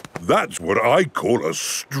 Wow, that's what I call a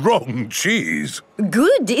strong cheese.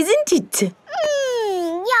 Good, isn't it?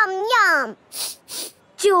 Yum, yum.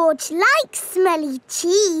 George likes smelly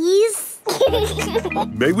cheese.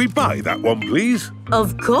 May we buy that one, please?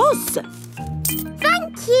 Of course.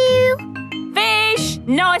 Thank you. Fish!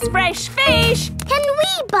 Nice fresh fish! Can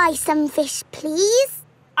we buy some fish, please?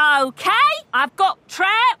 OK, I've got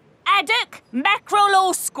trout, haddock, mackerel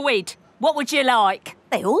or squid. What would you like?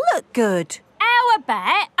 They all look good. How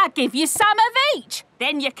about I give you some of each?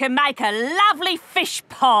 Then you can make a lovely fish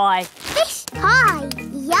pie. Fish pie?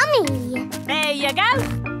 Yummy. There you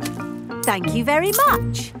go. Thank you very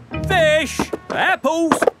much. Fish,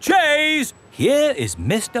 apples, cheese. Here is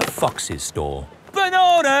Mr. Fox's store.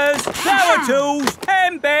 Bananas, flower tools,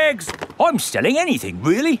 handbags. I'm selling anything,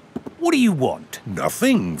 really. What do you want?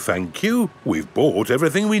 Nothing, thank you. We've bought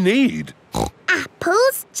everything we need.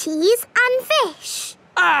 Apples, cheese and fish.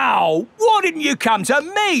 Ow! Why didn't you come to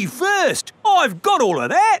me first? I've got all of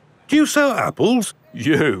that. Do you sell apples?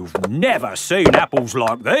 You've never seen apples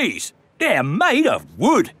like these. They're made of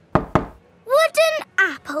wood. Wooden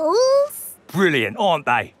apples? Brilliant, aren't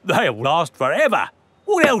they? They'll last forever.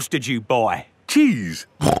 What else did you buy? Cheese.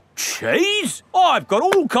 Cheese? I've got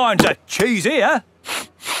all kinds of cheese here.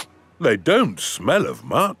 They don't smell of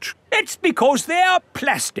much. It's because they're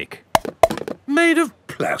plastic. Made of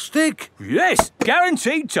plastic? Yes,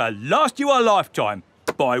 guaranteed to last you a lifetime.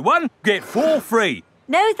 Buy one, get 4 free.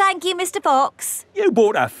 No, thank you, Mr. Fox. You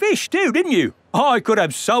bought a fish too, didn't you? I could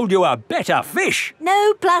have sold you a better fish.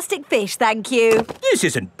 No plastic fish, thank you. This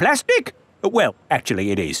isn't plastic. Well,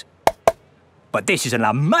 actually it is. But this is an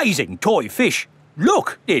amazing toy fish.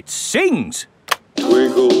 Look, it sings.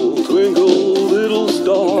 Twinkle, twinkle, little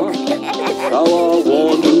star, how I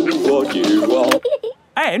wonder what you are.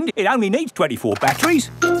 And it only needs 24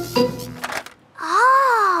 batteries.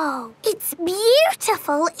 Oh, it's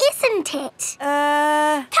beautiful, isn't it?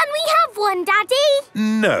 Can we have one, Daddy?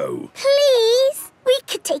 No. Please? We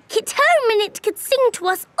could take it home and it could sing to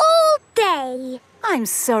us all day. I'm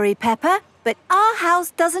sorry, Peppa, but our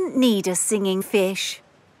house doesn't need a singing fish.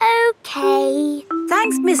 OK.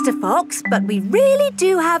 Thanks, Mr. Fox, but we really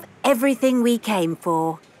do have everything we came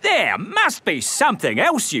for. There must be something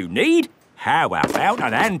else you need. How about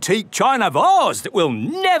an antique china vase that will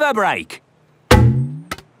never break?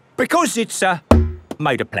 Because it's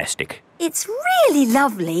made of plastic. It's really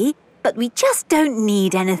lovely, but we just don't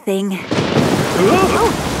need anything. Oh,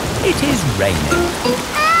 it is raining.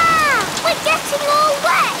 Ah! We're getting all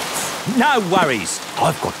wet. No worries.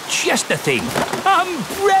 I've got just the thing.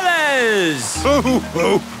 Umbrellas!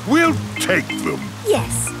 Oh, we'll take them.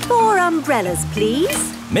 Yes, 4 umbrellas,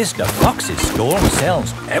 please. Mr. Fox's store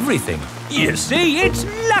sells everything. You see, it's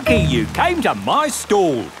lucky you came to my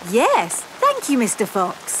stall. Yes, thank you, Mr.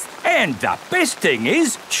 Fox. And the best thing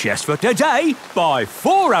is, just for today, buy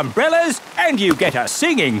 4 umbrellas and you get a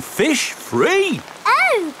singing fish free.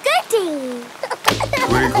 Oh, goody.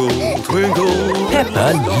 Twinkle, twinkle.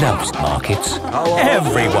 Peppa loves markets.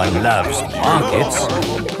 Everyone loves markets.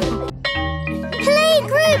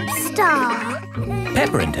 Playgroup star.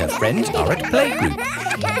 Peppa and her friends are at playgroup.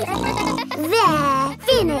 There,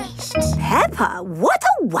 finished. Peppa, what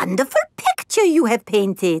a wonderful picture you have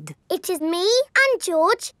painted. It is me and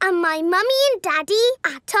George and my mummy and daddy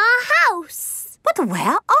at our house. But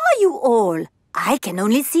where are you all? I can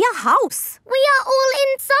only see a house. We are all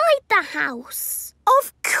inside the house.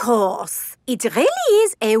 Of course. It really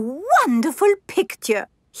is a wonderful picture.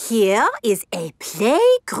 Here is a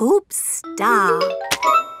playgroup star.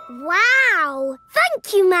 Wow!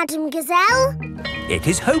 Thank you, Madame Gazelle. It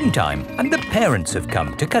is home time and the parents have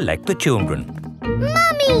come to collect the children.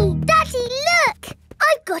 Mummy! Daddy, look!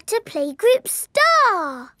 I've got a playgroup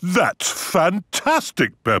star. That's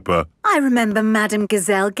fantastic, Peppa. I remember Madame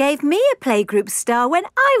Gazelle gave me a playgroup star when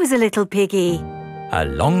I was a little piggy. A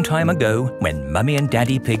long time ago, when Mummy and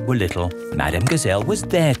Daddy Pig were little, Madame Gazelle was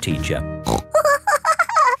their teacher.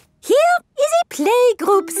 Here is a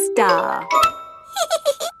playgroup star.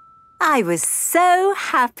 I was so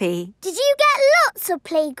happy. Did you get lots of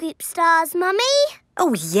playgroup stars, Mummy?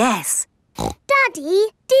 Oh, yes.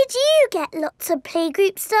 Daddy, did you get lots of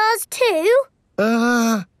playgroup stars too?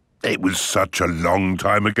 It was such a long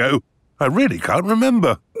time ago. I really can't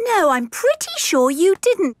remember. No, I'm pretty sure you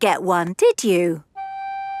didn't get one, did you?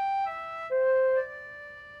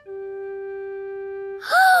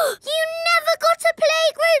 You never got a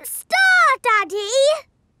playgroup star, Daddy!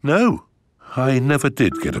 No, I never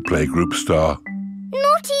did get a playgroup star.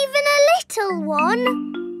 Not even a little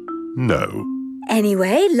one? No.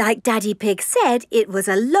 Anyway, like Daddy Pig said, it was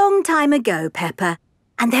a long time ago, Peppa,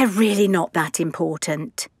 and they're really not that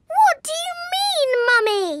important. What do you mean,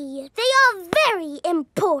 Mummy? They are very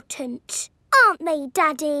important, aren't they,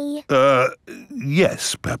 Daddy?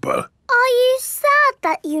 Yes, Peppa. Are you sad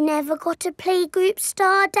that you never got a playgroup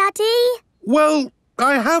star, Daddy? Well,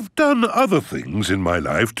 I have done other things in my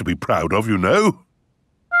life to be proud of, you know.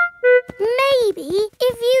 Maybe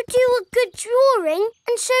if you do a good drawing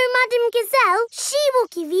and show Madame Gazelle, she will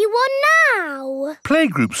give you one now.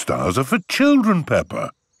 Playgroup stars are for children,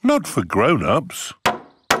 Peppa, not for grown-ups.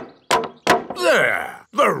 There!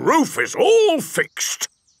 The roof is all fixed.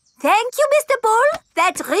 Thank you, Mr. Bull.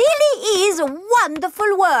 That really is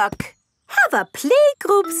wonderful work. Have a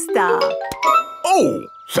playgroup star. Oh,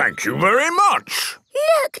 thank you very much.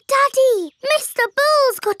 Look, Daddy, Mr.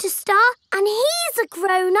 Bull's got a star and he's a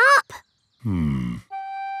grown-up.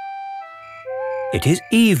 It is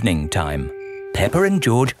evening time. Peppa and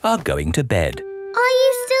George are going to bed. Are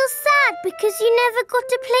you still sad because you never got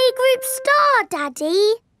a playgroup star,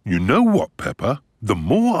 Daddy? You know what, Peppa? The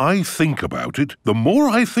more I think about it, the more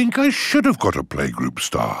I think I should have got a playgroup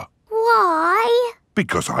star. Why?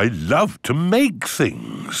 Because I love to make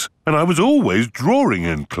things, and I was always drawing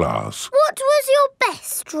in class. What was your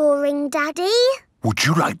best drawing, Daddy? Would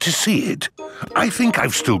you like to see it? I think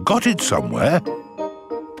I've still got it somewhere.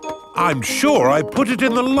 I'm sure I put it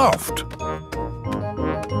in the loft.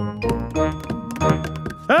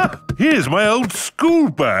 Ah, here's my old school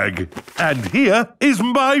bag. And here is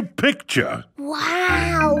my picture.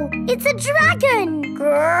 Wow! It's a dragon!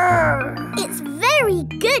 Grrr. It's very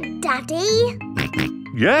good, Daddy.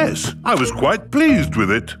 Yes, I was quite pleased with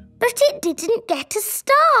it. But it didn't get a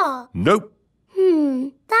star. Nope.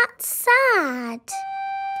 That's sad.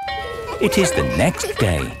 It is the next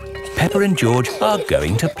day. Peppa and George are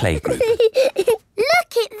going to playgroup.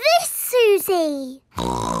 Look at this, Susie.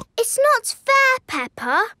 It's not fair,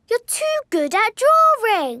 Peppa. You're too good at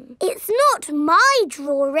drawing. It's not my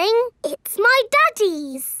drawing. It's my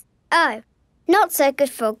Daddy's. Oh, not so good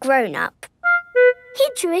for a grown-up. He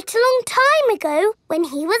drew it a long time ago when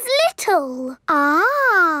he was little.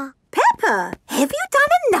 Ah. Peppa, have you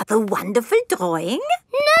done another wonderful drawing?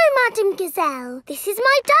 No, Madame Gazelle. This is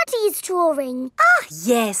my Daddy's drawing. Ah,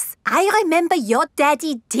 yes. I remember your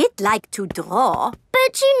Daddy did like to draw.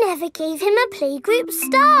 But you never gave him a playgroup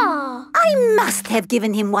star. I must have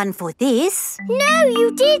given him one for this. No,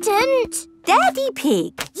 you didn't. Daddy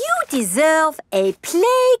Pig, you deserve a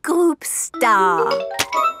playgroup star.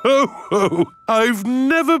 Oh, I've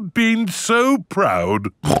never been so proud.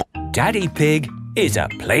 Daddy Pig is a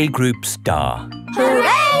playgroup star.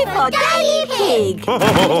 Hooray for Daddy Pig!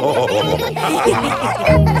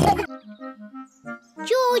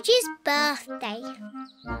 George's birthday.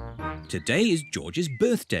 Today is George's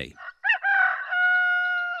birthday.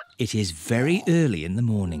 It is very early in the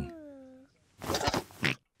morning.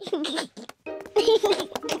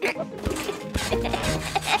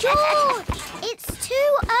 George, it's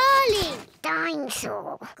too early.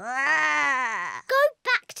 Dinosaur. Go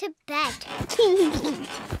back to bed.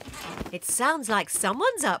 It sounds like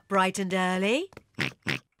someone's up bright and early.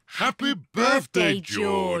 Happy birthday,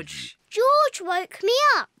 George. George woke me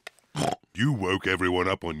up. You woke everyone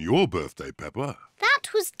up on your birthday, Peppa.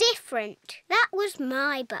 That was different. That was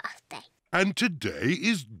my birthday. And today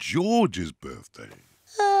is George's birthday.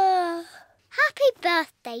 Happy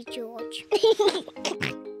birthday, George.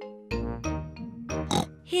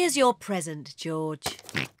 Here's your present, George.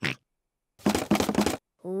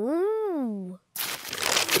 Ooh.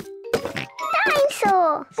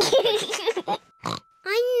 Dinosaur!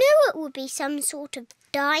 I knew it would be some sort of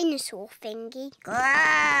dinosaur thingy.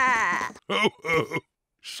 Ho, ho.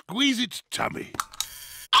 Squeeze its tummy.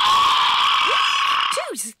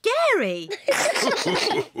 Too scary.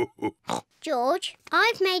 George,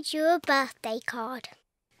 I've made you a birthday card.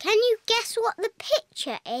 Can you guess what the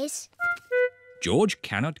picture is? George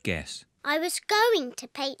cannot guess. I was going to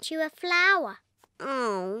paint you a flower.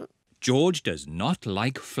 Oh. George does not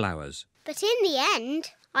like flowers. But in the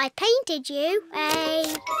end, I painted you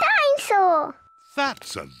a dinosaur.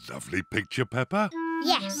 That's a lovely picture, Peppa.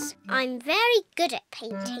 Yes, I'm very good at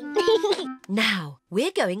painting. Now,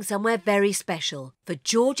 we're going somewhere very special for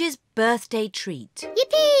George's birthday treat.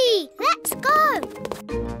 Yippee! Let's go!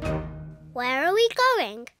 Where are we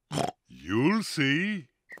going? You'll see.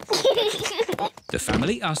 The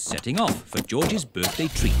family are setting off for George's birthday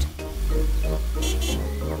treat.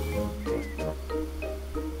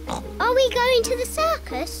 Are we going to the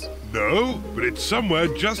circus? No, but it's somewhere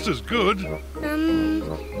just as good.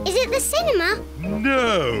 Is it the cinema?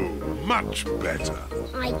 No, much better.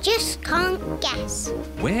 I just can't guess.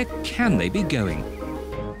 Where can they be going?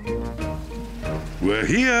 We're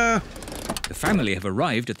here. The family have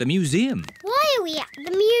arrived at the museum. Why are we at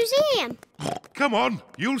the museum? Come on,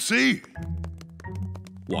 you'll see.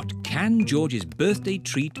 What can George's birthday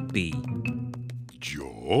treat be?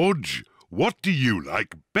 George, what do you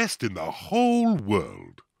like best in the whole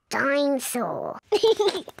world? Dinosaur.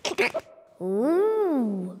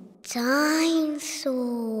 Ooh, dinosaur.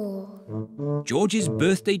 George's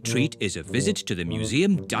birthday treat is a visit to the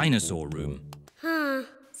museum dinosaur room. Huh.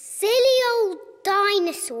 Silly old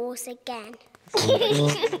dinosaurs again.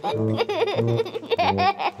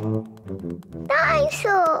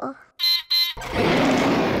 Dinosaur.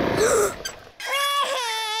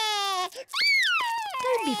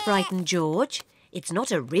 Don't be frightened, George. It's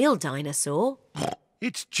not a real dinosaur.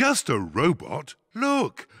 It's just a robot.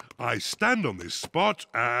 Look, I stand on this spot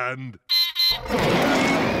and...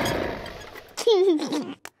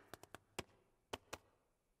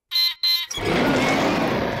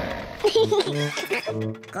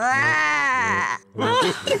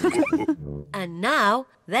 And now,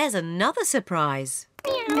 there's another surprise.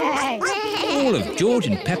 All of George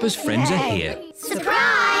and Peppa's friends are here.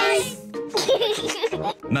 Surprise!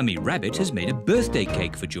 Mummy Rabbit has made a birthday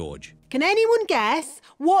cake for George. Can anyone guess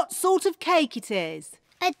what sort of cake it is?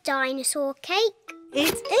 A dinosaur cake.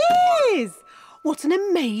 It is! What an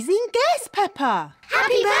amazing guess, Peppa!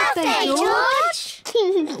 Happy birthday, George!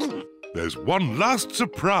 There's one last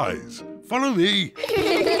surprise. Follow me.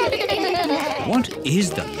 What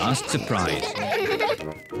is the last surprise?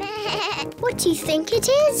 What do you think it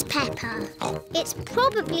is, Peppa? It's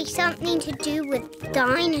probably something to do with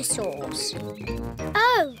dinosaurs.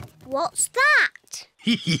 Oh, what's that?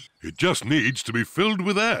 It just needs to be filled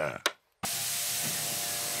with air.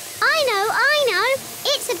 I know.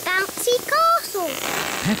 It's a bouncy castle.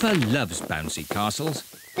 Peppa loves bouncy castles.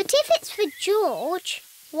 But if it's for George,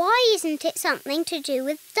 why isn't it something to do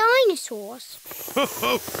with dinosaurs?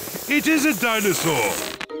 It is a dinosaur.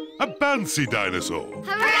 A bouncy dinosaur.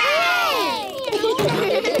 Hooray!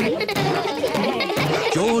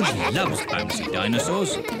 George loves bouncy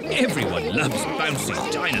dinosaurs. Everyone loves bouncy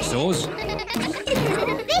dinosaurs.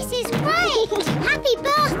 This is great! Happy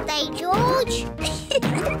birthday, George!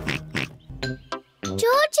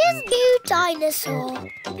 George's new dinosaur.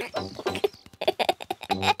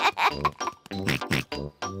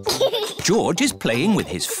 George is playing with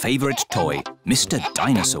his favourite toy, Mr.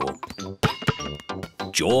 Dinosaur.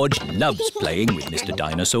 George loves playing with Mr.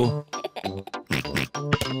 Dinosaur.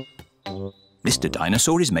 Mr.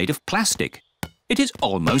 Dinosaur is made of plastic. It is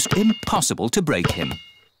almost impossible to break him.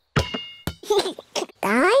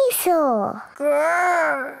 Dinosaur.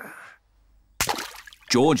 Grrr.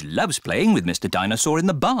 George loves playing with Mr. Dinosaur in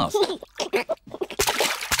the bath.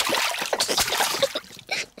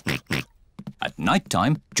 At night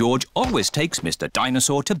time, George always takes Mr.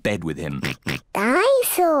 Dinosaur to bed with him.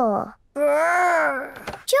 Dinosaur.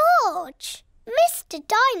 Grrr. George, Mr.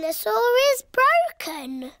 Dinosaur is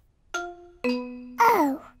broken.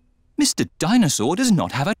 Oh. Mr. Dinosaur does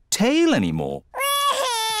not have a tail anymore.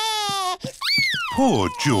 Poor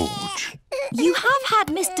George. You have had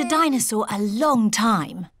Mr. Dinosaur a long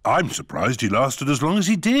time. I'm surprised he lasted as long as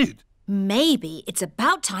he did. Maybe it's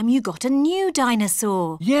about time you got a new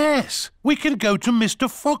dinosaur. Yes, we can go to Mr.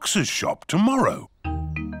 Fox's shop tomorrow.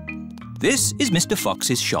 This is Mr.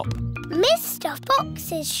 Fox's shop. Mr.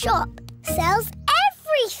 Fox's shop sells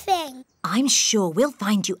everything. I'm sure we'll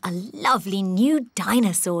find you a lovely new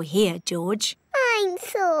dinosaur here, George.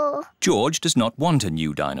 Dinosaur. George does not want a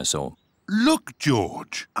new dinosaur. Look,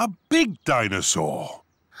 George, a big dinosaur.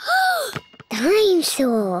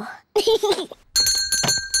 Dinosaur.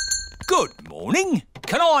 Good morning.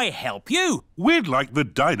 Can I help you? We'd like the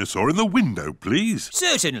dinosaur in the window, please.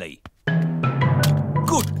 Certainly.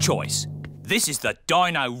 Good choice. This is the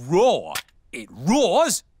Dino Roar. It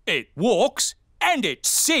roars, it walks, and it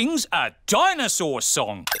sings a dinosaur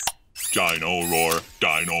song. Dino roar,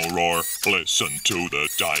 listen to the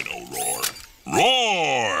dino roar.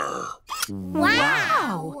 Roar!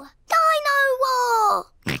 Wow! Dino Roar!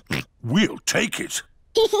 We'll take it.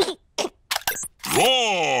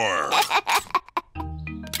 Roar!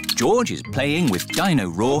 George is playing with Dino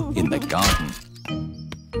Roar in the garden.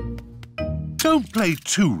 Don't play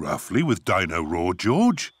too roughly with Dino Roar,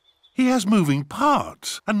 George. He has moving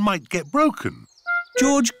parts and might get broken.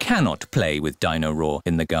 George cannot play with Dino Roar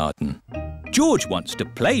in the garden. George wants to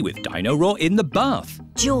play with Dino Roar in the bath.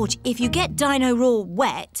 George, if you get Dino Roar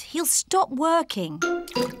wet, he'll stop working.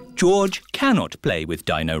 George cannot play with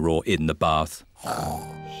Dino Roar in the bath.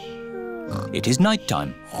 It is night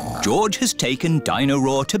time. George has taken Dino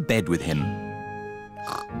Roar to bed with him.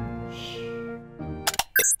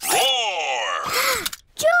 Roar!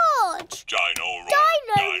 George! Dino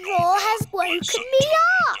Roar has woken me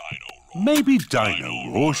up. Maybe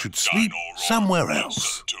Dino Roar should sleep somewhere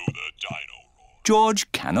else.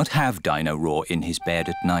 George cannot have Dino Roar in his bed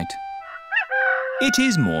at night. It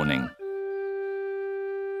is morning.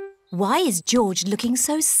 Why is George looking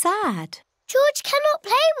so sad? George cannot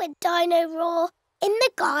play with Dino Roar in the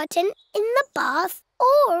garden, in the bath,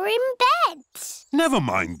 or in bed. Never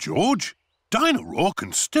mind, George. Dino Roar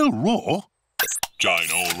can still roar.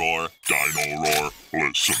 Dino roar,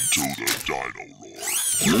 listen to the dino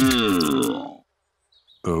roar.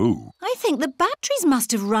 Oh. I think the batteries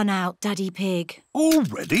must have run out, Daddy Pig.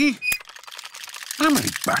 Already? How many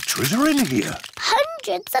batteries are in here?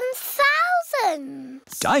 Hundreds and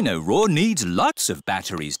thousands. Dino Roar needs lots of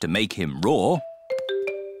batteries to make him roar.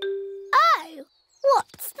 Oh,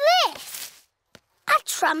 what's this? A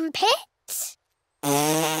trumpet?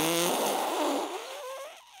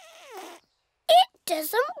 It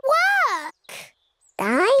doesn't work.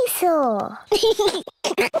 Dinosaur.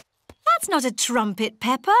 That's not a trumpet,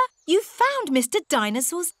 Peppa. You found Mr.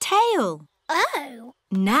 Dinosaur's tail. Oh.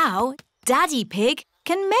 Now, Daddy Pig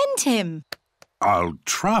can mend him. I'll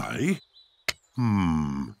try.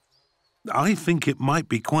 I think it might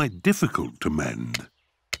be quite difficult to mend.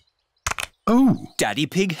 Oh! Daddy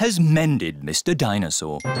Pig has mended Mr.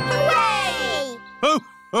 Dinosaur. Hooray! Ho,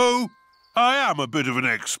 ho! I am a bit of an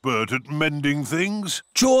expert at mending things.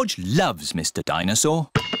 George loves Mr. Dinosaur.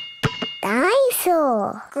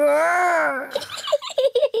 Dinosaur. Grrr.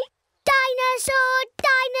 Dinosaur,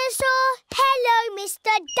 dinosaur. Hello,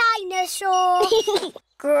 Mr. Dinosaur.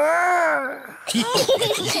 Grrr.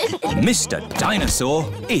 Mr.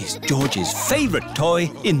 Dinosaur is George's favourite toy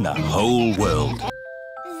in the whole world.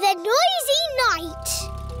 The noisy night.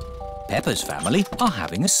 Peppa's family are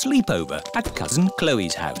having a sleepover at Cousin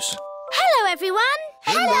Chloe's house. Hello, everyone.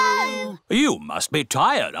 Hello. You must be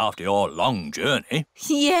tired after your long journey.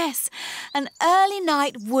 Yes, an early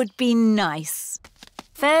night would be nice.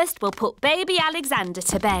 First, we'll put baby Alexander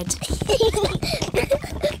to bed.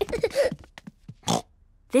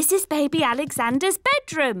 This is baby Alexander's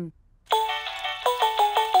bedroom.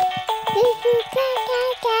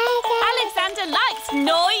 Alexander likes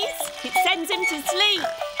noise. It sends him to sleep.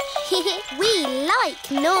 We like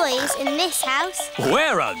noise in this house.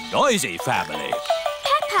 We're a noisy family.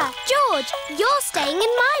 Peppa, George, you're staying in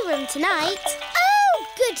my room tonight. Oh,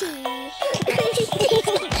 goody.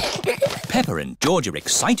 Peppa and George are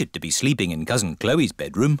excited to be sleeping in Cousin Chloe's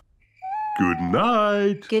bedroom. Good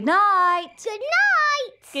night. Good night. Good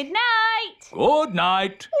night. Good night. Good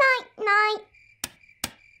night. Night, night.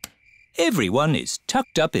 Everyone is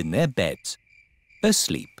tucked up in their beds,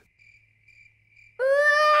 asleep.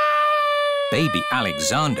 Baby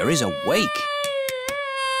Alexander is awake.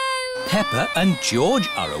 Peppa and George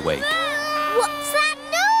are awake. What's that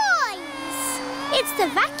noise? It's the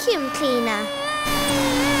vacuum cleaner.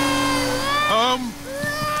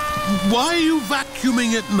 Why are you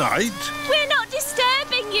vacuuming at night? We're not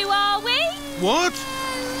disturbing you, are we? What?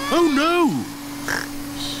 Oh, no.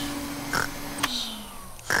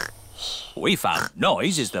 We found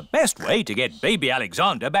noise is the best way to get baby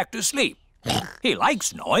Alexander back to sleep. He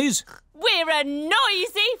likes noise. We're a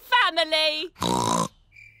noisy family.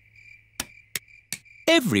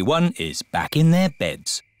 Everyone is back in their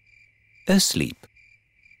beds, asleep.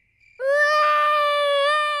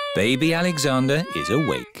 Baby Alexander is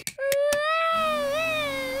awake.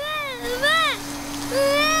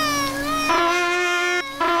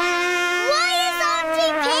 Why is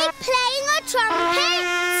Auntie Pig playing a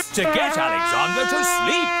trumpet? to get Alexander to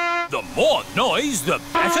sleep. The more noise, the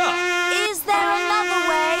better. Is there another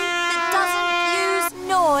way that doesn't use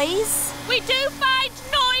noise? We do find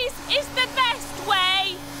noise is the best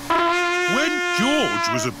way. When George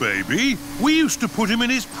was a baby, we used to put him in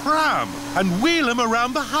his pram and wheel him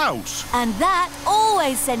around the house. And that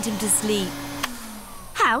always sent him to sleep.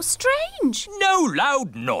 How strange. No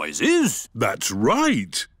loud noises. That's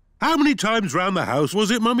right. How many times round the house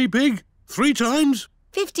was it, Mummy Pig? 3 times?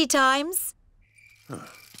 50 times.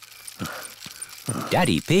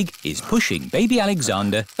 Daddy Pig is pushing baby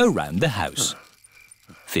Alexander around the house.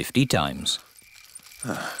 50 times.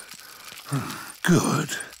 Good.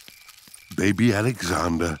 Baby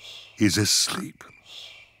Alexander is asleep.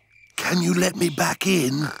 Can you let me back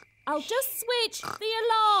in? I'll just switch the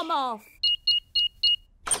alarm off.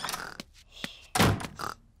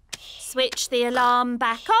 Switch the alarm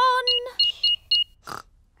back on.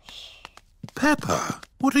 Peppa,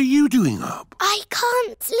 what are you doing up? I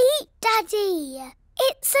can't sleep, Daddy.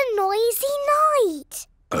 It's a noisy night.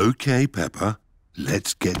 OK, Peppa.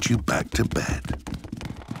 Let's get you back to bed.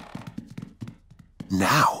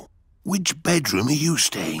 Now, which bedroom are you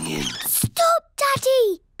staying in? Stop,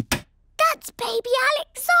 Daddy. That's baby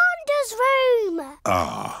Alexander's room.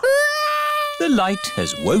 Ah. The light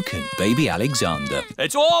has woken baby Alexander.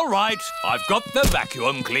 It's all right. I've got the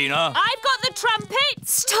vacuum cleaner. I've got the trumpet.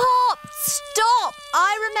 Stop! Stop!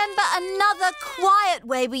 I remember another quiet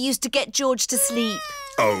way we used to get George to sleep.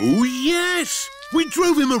 Oh, yes. We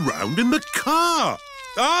drove him around in the car.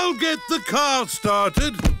 I'll get the car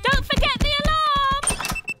started. Don't forget the alarm.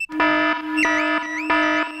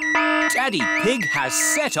 Daddy Pig has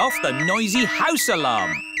set off the noisy house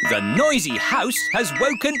alarm. The noisy house has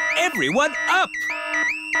woken everyone up.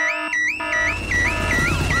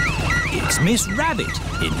 It's Miss Rabbit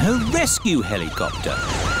in her rescue helicopter.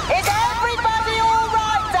 Is everybody all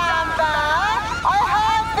right down there? I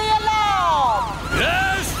heard the alarm.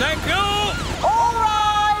 Yes, thank you. All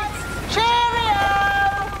right. Cheerio.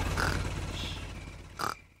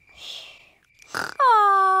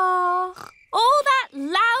 Aww. All that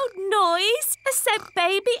loud noise has sent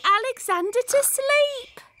baby Alexander to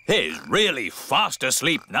sleep. He's really fast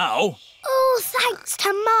asleep now. Oh, thanks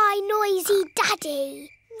to my noisy daddy.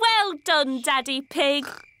 Well done, Daddy Pig.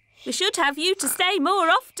 We should have you to stay more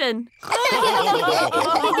often.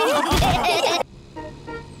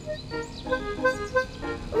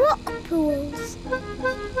 Rock pools.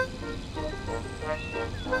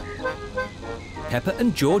 Peppa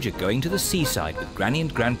and George are going to the seaside with Granny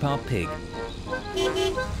and Grandpa Pig.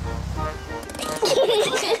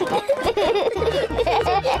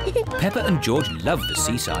 Peppa and George love the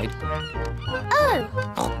seaside. Oh,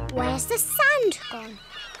 where's the sand gone?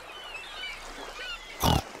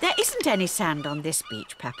 There isn't any sand on this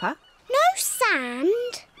beach, Peppa. No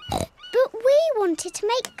sand? But we wanted to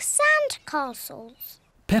make sand castles.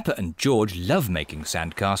 Peppa and George love making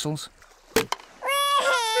sandcastles.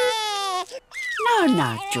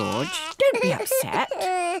 No, George. Don't be upset.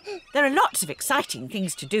 There are lots of exciting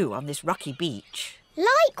things to do on this rocky beach.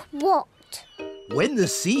 Like what? When the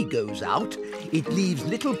sea goes out, it leaves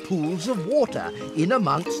little pools of water in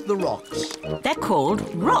amongst the rocks. They're called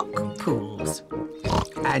rock pools.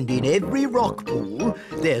 And in every rock pool,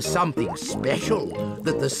 there's something special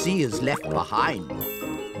that the sea has left behind.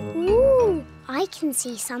 Ooh, I can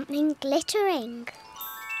see something glittering.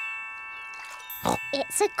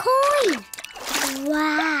 It's a coin.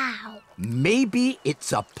 Wow. Maybe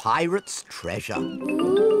it's a pirate's treasure.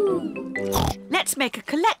 Ooh. Let's make a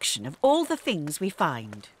collection of all the things we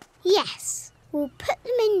find. Yes, we'll put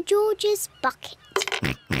them in George's bucket.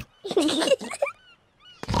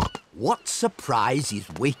 What surprise is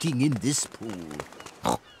waiting in this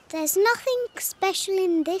pool? There's nothing special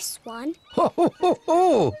in this one. Ho, ho, ho,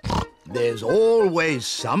 ho! There's always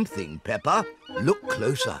something, Peppa. Look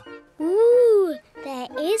closer. Ooh, there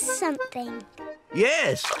is something.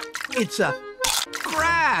 Yes, it's a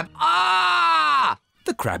crab. Ah!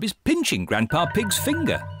 The crab is pinching Grandpa Pig's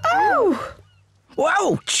finger. Oh!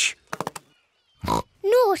 Ouch!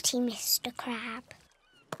 Naughty Mr. Crab.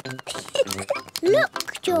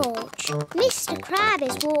 Look, George. Mr. Crab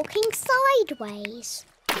is walking sideways.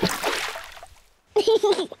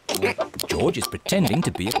 George is pretending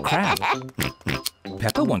to be a crab.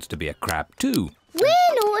 Peppa wants to be a crab too.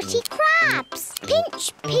 We're naughty crabs.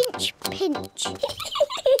 Pinch, pinch, pinch.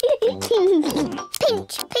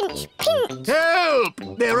 Pinch, pinch, pinch. Help!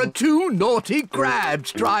 There are 2 naughty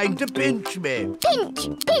crabs trying to pinch me. Pinch,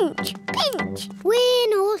 pinch, pinch. We're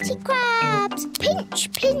naughty crabs.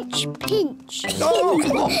 Pinch, pinch, pinch.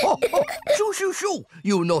 Oh! Shoo, shoo, shoo,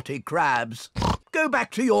 you naughty crabs. Go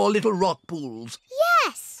back to your little rock pools.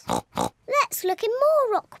 Yes. Let's look in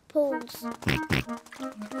more rock pools.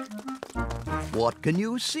 What can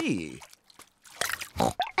you see?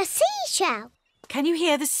 A seashell. Can you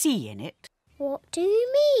hear the sea in it? What do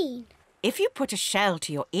you mean? If you put a shell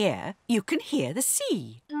to your ear, you can hear the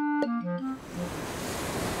sea.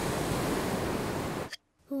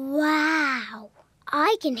 Wow!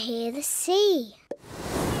 I can hear the sea.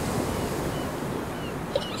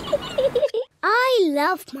 I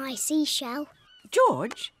love my seashell.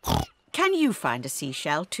 George, can you find a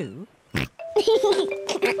seashell too?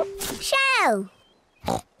 Shell!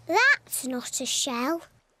 That's not a shell.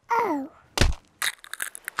 Oh.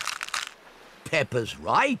 Peppa's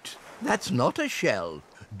right. That's not a shell.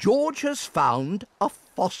 George has found a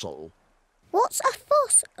fossil. What's a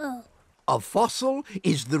fossil? A fossil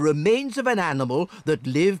is the remains of an animal that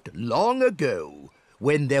lived long ago,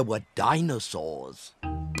 when there were dinosaurs.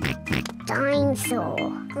 Dinosaur.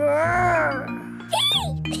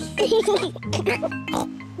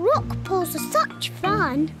 Rock pools are such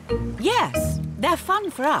fun. Yes, they're fun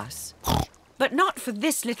for us, but not for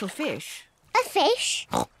this little fish. A fish?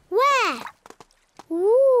 Where?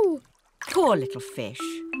 Ooh. Poor little fish.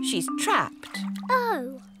 She's trapped.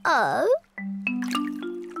 Oh. Oh?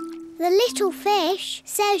 The little fish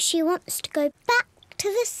says she wants to go back to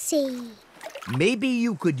the sea. Maybe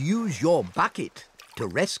you could use your bucket to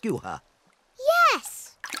rescue her.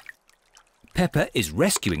 Yes. Peppa is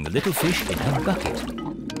rescuing the little fish in her bucket.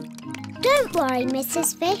 Don't worry,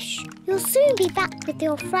 Mrs. Fish. You'll soon be back with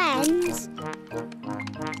your friends.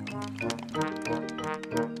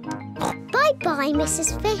 Bye-bye,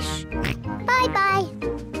 Mrs. Fish. Bye-bye.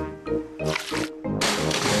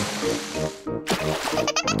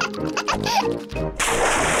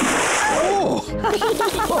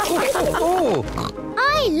 Oh!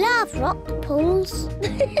 I love rock pools.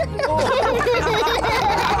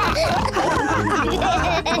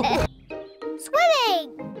 Swimming!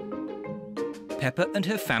 Peppa and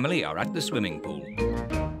her family are at the swimming pool.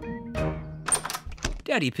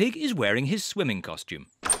 Daddy Pig is wearing his swimming costume.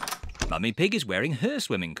 Mummy Pig is wearing her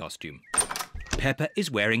swimming costume. Peppa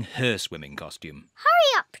is wearing her swimming costume.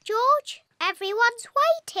 Hurry up, George. Everyone's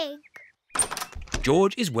waiting.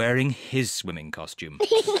 George is wearing his swimming costume.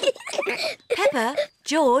 Peppa,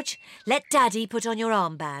 George, let Daddy put on your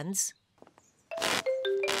armbands.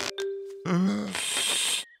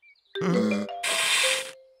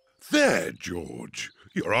 There, George.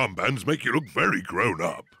 Your armbands make you look very grown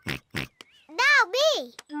up. Now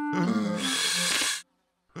me.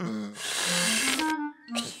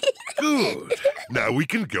 Good. Now we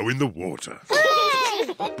can go in the water.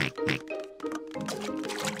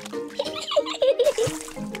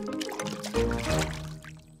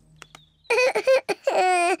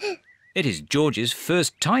 It is George's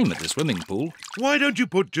first time at the swimming pool. Why don't you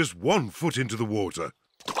put just one foot into the water?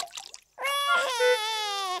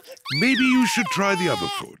 Maybe you should try the other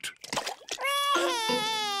foot.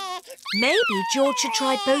 Maybe George should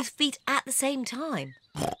try both feet at the same time.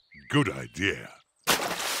 Good idea.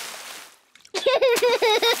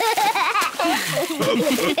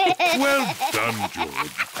 Well done,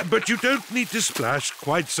 George. But you don't need to splash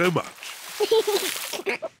quite so much.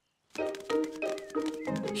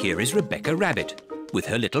 Here is Rebecca Rabbit with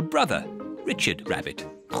her little brother, Richard Rabbit.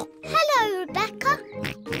 Hello, Rebecca.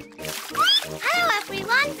 Hello,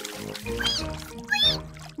 everyone.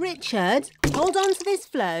 Richard, hold on to this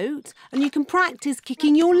float and you can practice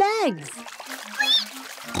kicking your legs.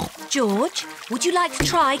 George, would you like to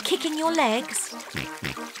try kicking your legs?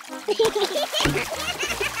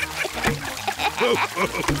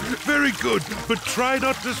 Very good, but try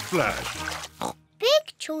not to splash.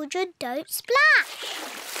 Big children don't splash.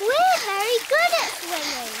 We're very good at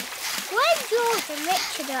swimming. When George and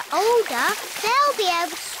Richard are older, they'll be able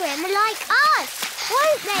to swim like us.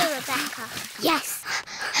 Won't they, Rebecca? Yes.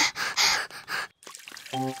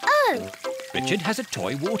 Oh. Richard has a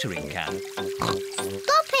toy watering can.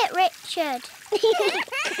 Stop it, Richard.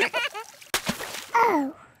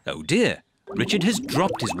 Oh. Oh dear, Richard has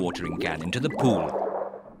dropped his watering can into the pool.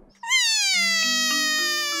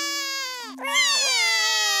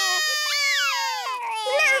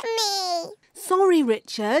 Mummy. Sorry,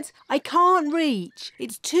 Richard. I can't reach.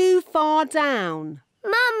 It's too far down.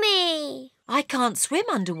 Mummy. I can't swim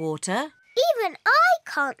underwater. Even I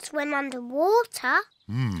can't swim underwater.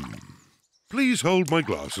 Please hold my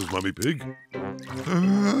glasses, Mummy Pig.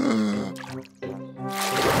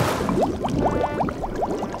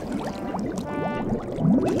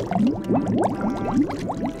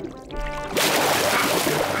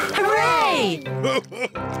 Hooray!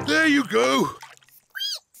 There you go.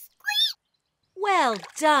 Well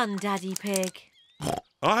done, Daddy Pig.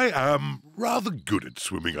 I am rather good at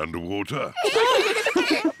swimming underwater.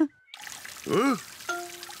 Huh?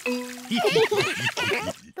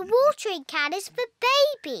 The watering can is for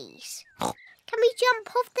babies. Can we jump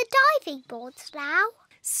off the diving boards now?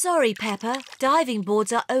 Sorry, Peppa. Diving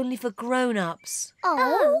boards are only for grown-ups.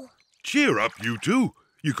 Oh. Cheer up, you two.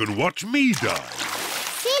 You can watch me dive.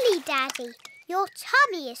 Silly, Daddy. Your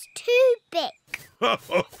tummy is too big.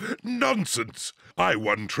 Nonsense. I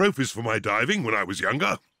won trophies for my diving when I was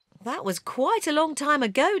younger. That was quite a long time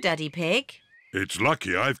ago, Daddy Pig. It's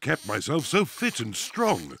lucky I've kept myself so fit and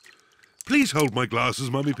strong. Please hold my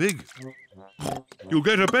glasses, Mummy Pig. You'll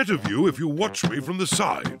get a better view if you watch me from the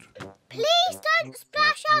side. Please don't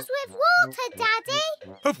splash us with water,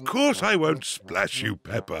 Daddy. Of course I won't splash you,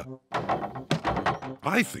 Peppa.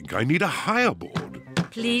 I think I need a higher board.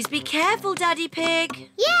 Please be careful, Daddy Pig.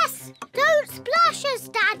 Yes! Don't splash us,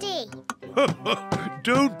 Daddy.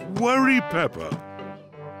 Don't worry, Peppa.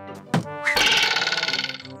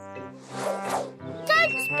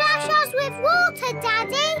 Don't splash us with water,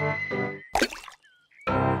 Daddy.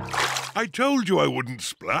 I told you I wouldn't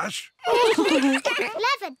splash.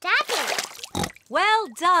 Clever Daddy. Well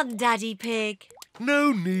done, Daddy Pig.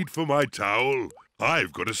 No need for my towel.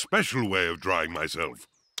 I've got a special way of drying myself.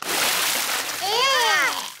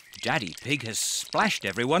 Daddy Pig has splashed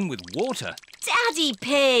everyone with water. Daddy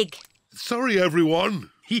Pig! Sorry,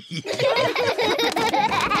 everyone.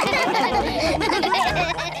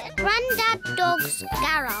 Grandad Dog's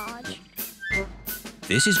garage.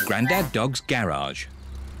 This is Grandad Dog's garage.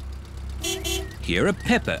 Here are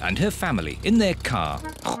Peppa and her family in their car.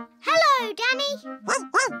 Hello, Danny.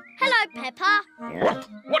 Hello, Peppa.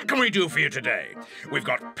 What can we do for you today? We've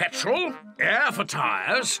got petrol, air for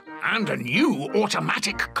tyres, and a new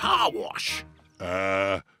automatic car wash.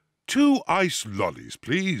 2 ice lollies,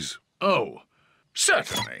 please. Oh,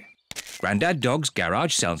 certainly. Grandad Dog's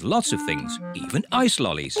garage sells lots of things, even ice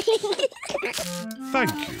lollies.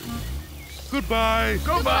 Thank you. Goodbye.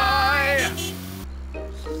 Goodbye.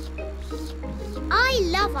 I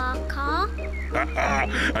love our car.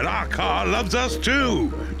 And our car loves us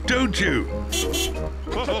too, don't you?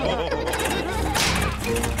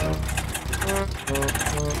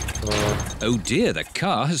 Oh dear, the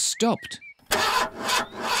car has stopped.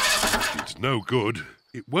 It's no good.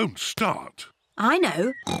 It won't start. I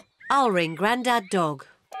know. I'll ring Grandad Dog.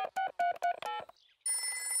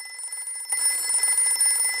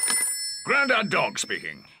 Grandad Dog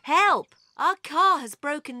speaking. Help! Our car has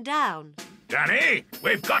broken down. Danny,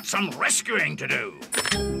 we've got some rescuing to do.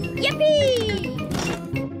 Yippee!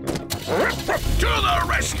 To the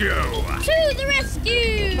rescue! To the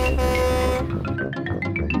rescue!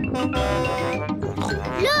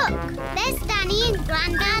 Look, there's Danny and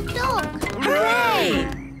Grandad Dog. Hooray!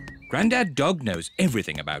 Grandad Dog knows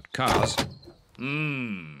everything about cars.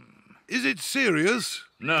 Is it serious?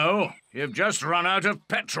 No, you've just run out of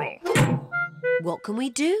petrol. What can we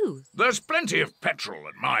do? There's plenty of petrol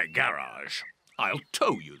at my garage. I'll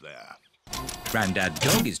tow you there. Grandad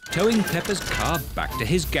Dog is towing Peppa's car back to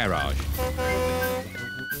his garage.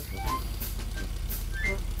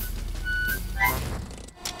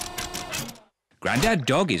 Grandad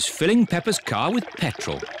Dog is filling Peppa's car with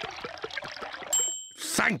petrol.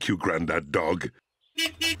 Thank you, Grandad Dog.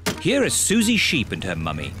 Here are Susie Sheep and her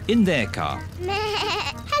mummy in their car.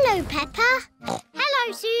 Hello, Peppa.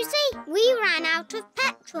 Hello, Susie. We ran out of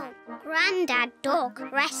petrol. Grandad Dog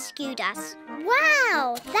rescued us.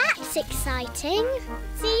 Wow, that's exciting.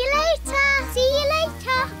 See you later. See you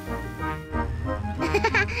later.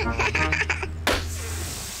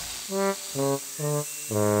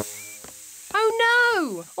 Oh,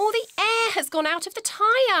 no! All the air has gone out of the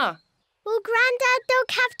tyre. Will Grandad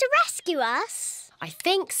Dog have to rescue us? I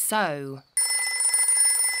think so.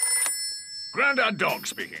 Grandad Dog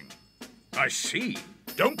speaking. I see.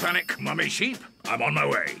 Don't panic, Mummy Sheep. I'm on my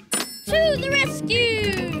way. To the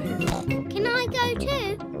rescue! Can I go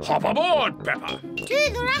too? Hop aboard, Peppa.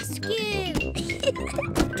 To the rescue!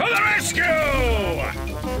 To the rescue!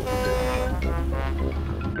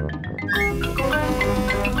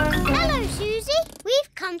 Hello, Susie.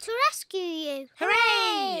 We've come to rescue you.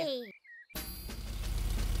 Hooray!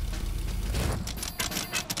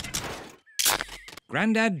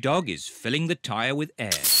 Grandad Dog is filling the tyre with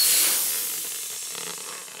air.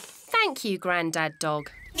 Thank you, Grandad Dog.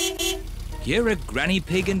 Here are Granny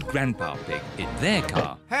Pig and Grandpa Pig in their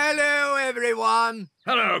car. Hello, everyone.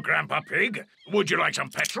 Hello, Grandpa Pig. Would you like some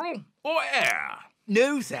petrol or air?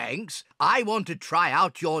 No, thanks. I want to try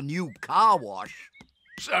out your new car wash.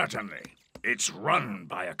 Certainly. It's run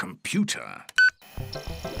by a computer.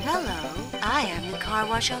 Hello, I am the car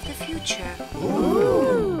wash of the future.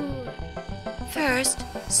 Ooh. First,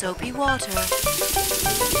 soapy water.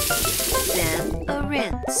 Then a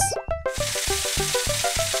rinse.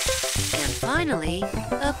 And finally,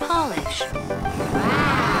 a polish.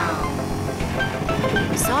 Wow!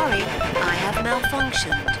 Sorry, I have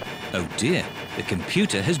malfunctioned. Oh dear, the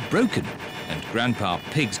computer has broken and Grandpa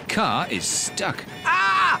Pig's car is stuck.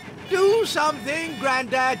 Ah! Do something,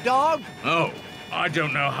 Grandad Dog. Oh, I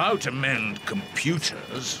don't know how to mend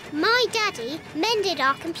computers. My daddy mended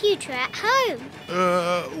our computer at home.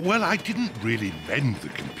 Well, I didn't really mend the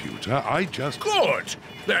computer. I just... Good!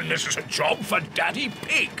 Then this is a job for Daddy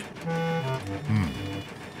Pig.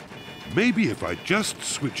 Maybe if I just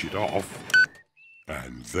switch it off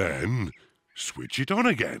and then switch it on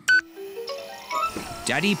again.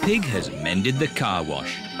 Daddy Pig has mended the car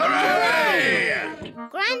wash. Hooray!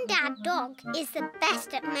 Grandad Dog is the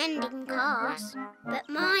best at mending cars, but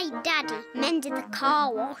my daddy mended the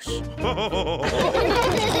car wash.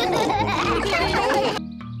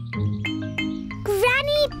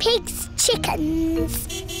 Granny Pig's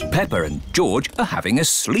chickens. Peppa and George are having a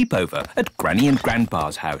sleepover at Granny and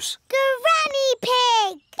Grandpa's house. Granny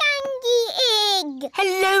Pig! Gangy Egg!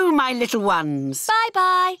 Hello, my little ones.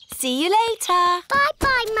 Bye-bye. See you later.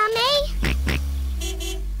 Bye-bye, Mummy.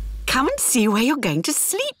 Come and see where you're going to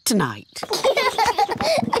sleep tonight.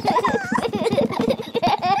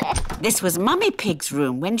 This was Mummy Pig's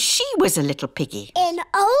room when she was a little piggy. In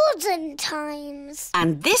olden times.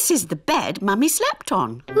 And this is the bed Mummy slept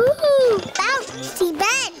on. Ooh, bouncy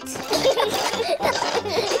bed.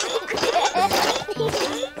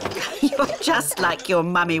 You're just like your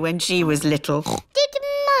mummy when she was little. Did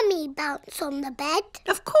Mummy bounce on the bed?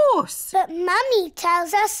 Of course. But Mummy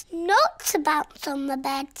tells us not to bounce on the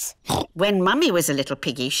bed. When Mummy was a little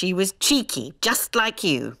piggy, she was cheeky, just like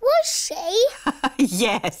you. Was she?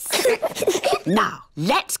 Yes. Now,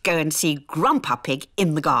 let's go and see Grandpa Pig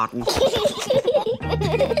in the garden.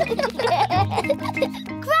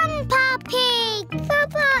 Grandpa Pig!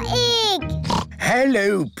 Peppa Egg!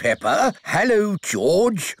 Hello, Peppa. Hello,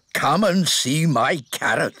 George. Come and see my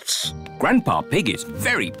carrots. Grandpa Pig is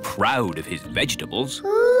very proud of his vegetables.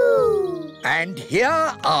 Ooh! And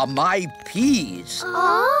here are my peas.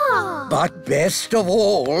 Ah! But best of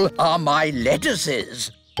all are my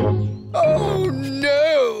lettuces. Oh,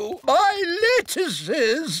 no! My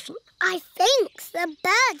lettuces! I think the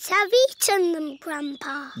birds have eaten them,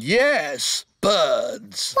 Grandpa. Yes,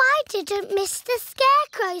 birds. Why didn't Mr.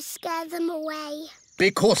 Scarecrow scare them away?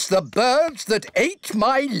 Because the birds that ate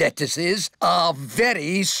my lettuces are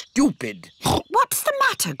very stupid. What's the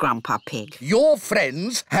matter, Grandpa Pig? Your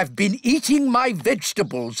friends have been eating my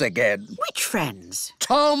vegetables again. Which friends?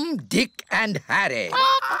 Tom, Dick and Harry.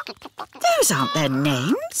 Those aren't their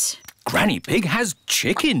names. Granny Pig has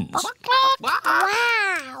chickens.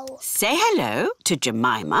 Wow! Say hello to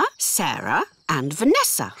Jemima, Sarah and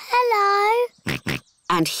Vanessa. Hello.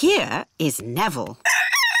 And here is Neville.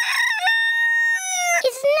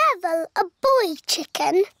 Is Neville a boy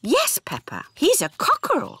chicken? Yes, Peppa. He's a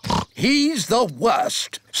cockerel. He's the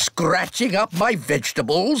worst, scratching up my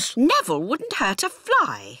vegetables. Neville wouldn't hurt a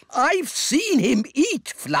fly. I've seen him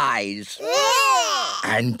eat flies.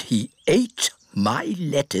 And he ate my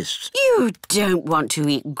lettuce. You don't want to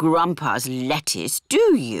eat Grandpa's lettuce,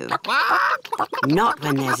 do you? Not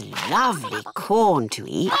when there's lovely corn to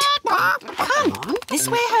eat. Come on, this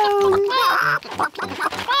way home.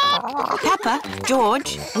 Peppa,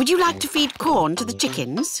 George, would you like to feed corn to the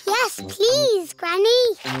chickens? Yes, please,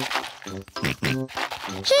 Granny.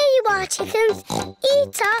 Here you are, chickens.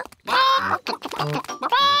 Eat up.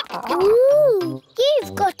 Ooh,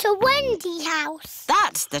 you've got a Wendy house.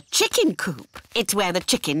 That's the chicken coop. It's where the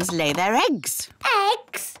chickens lay their eggs.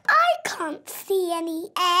 Eggs? I can't see any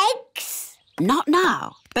eggs. Not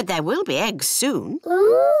now, but there will be eggs soon.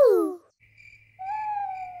 Ooh.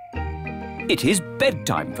 It is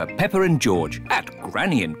bedtime for Peppa and George at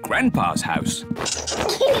Granny and Grandpa's house. Have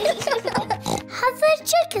the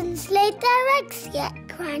chickens laid their eggs yet,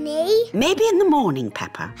 Granny? Maybe in the morning,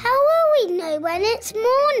 Peppa. How will we know when it's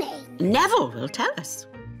morning? Neville will tell us.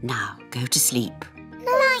 Now, go to sleep.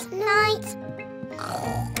 Night, night.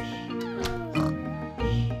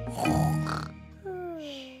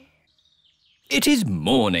 It is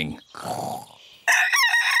morning.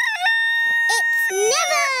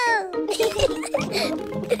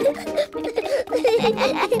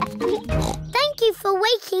 Thank you for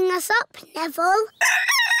waking us up, Neville.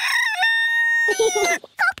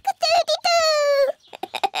 Cock-a-doodle-doo!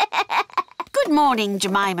 Good morning,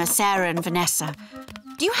 Jemima, Sarah and Vanessa.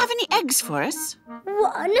 Do you have any eggs for us?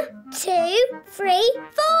 1, 2, 3,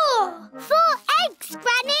 4. 4 eggs,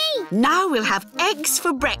 Granny. Now we'll have eggs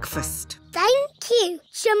for breakfast. Thank you,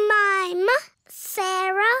 Jemima,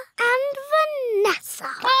 Sarah and Vanessa.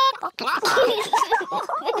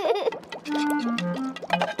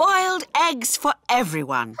 Boiled eggs for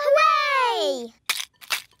everyone. Hooray!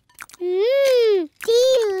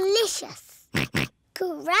 Delicious.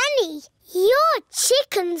 Granny, your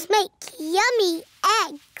chickens make yummy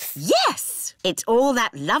eggs. Yes! It's all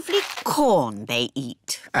that lovely corn they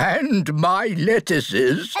eat. And my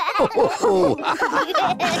lettuces.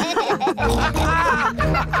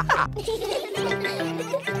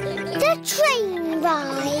 The train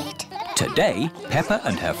ride. Today, Peppa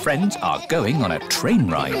and her friends are going on a train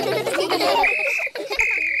ride.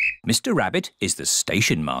 Mr. Rabbit is the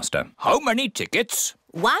station master. How many tickets?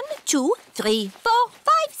 1, 2, 3, 4,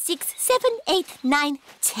 5, 6, 7, 8, 9,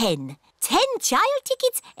 10. 10 child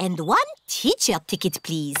tickets and 1 teacher ticket,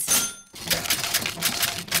 please.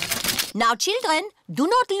 Now, children, do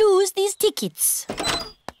not lose these tickets.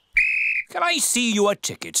 Can I see your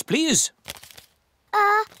tickets, please?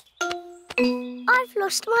 I've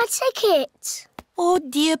lost my ticket. Oh,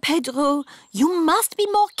 dear Pedro, you must be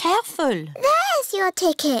more careful. There's your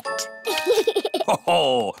ticket.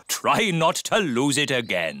 Oh, try not to lose it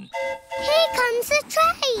again. Here comes the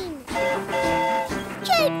train.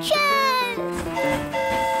 Choo-choo!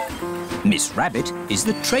 Miss Rabbit is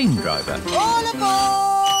the train driver. All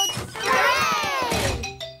aboard!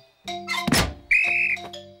 Hooray!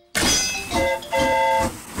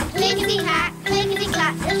 Clickety-clack,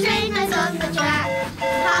 clickety-clack, the train is on the track.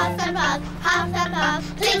 Half and puff,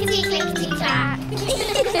 clickety-clickety-clack.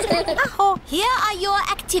 Oh, here are your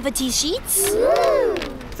activity sheets. Ooh.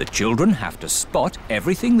 The children have to spot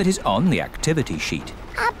everything that is on the activity sheet.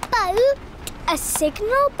 A boat, a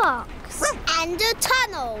signal box, and a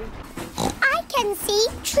tunnel. I can see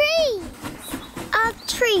trees. Are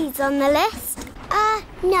trees on the list?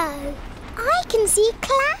 No. I can see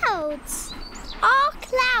clouds. Are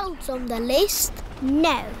clouds on the list?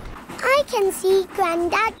 No. I can see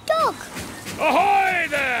Grandad Dog. Ahoy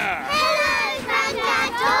there! Hello,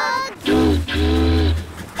 Grandad Dog!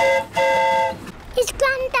 Is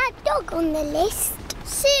Grandad Dog on the list?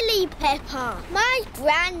 Silly Peppa. My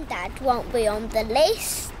Grandad won't be on the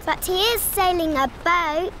list. But he is sailing a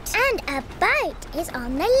boat. And a boat is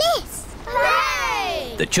on the list.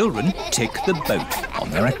 Hooray! The children tick the boat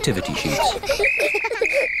on their activity sheets.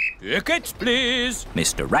 Tickets, please.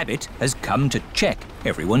 Mr. Rabbit has come to check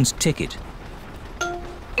everyone's ticket.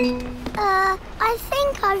 I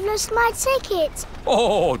think I've lost my ticket.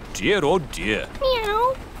 Oh, dear, oh, dear.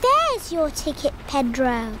 Meow. There's your ticket,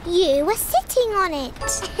 Pedro. You were sitting on it.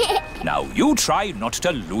 Now, you try not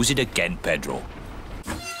to lose it again, Pedro.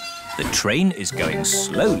 The train is going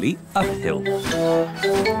slowly uphill.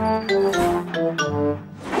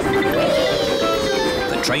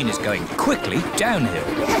 The train is going quickly downhill.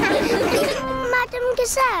 Madam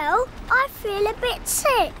Gazelle, I feel a bit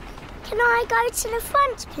sick. Can I go to the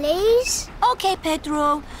front, please? OK,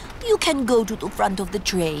 Pedro. You can go to the front of the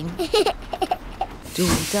train.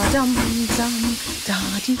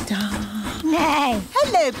 Do-da-dum-dum-da-dee-da. Nay.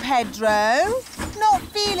 Hello, Pedro. Not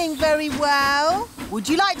feeling very well. Would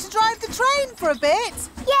you like to drive the train for a bit?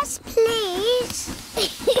 Yes, please.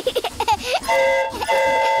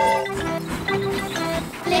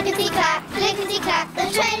 Clickety-clack, clickety-clack, the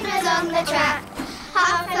train is on the track.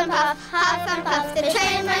 Half and puff, the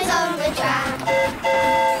train is on the track.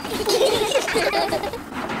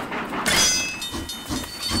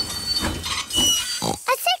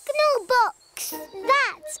 A signal box.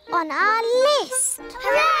 That's on our list.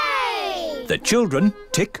 Hooray! The children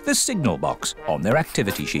tick the signal box on their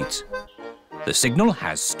activity sheets. The signal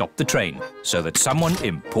has stopped the train so that someone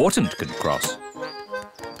important can cross.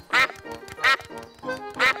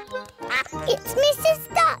 It's Mrs.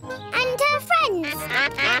 Duck and her friends.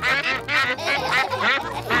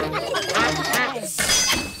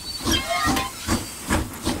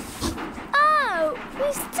 Oh,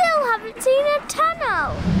 we still haven't seen a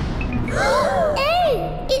tunnel. Oh,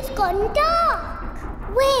 it's gone dark.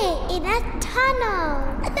 We're in a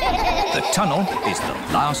tunnel. The tunnel is the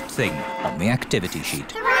last thing on the activity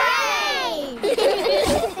sheet. Hooray!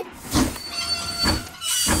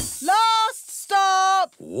 Last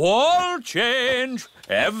stop! Wall change!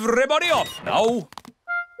 Everybody off now!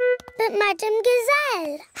 But Madam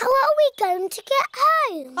Gazelle, how are we going to get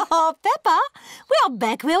home? Oh, Peppa, we are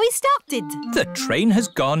back where we started. The train has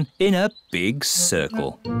gone in a big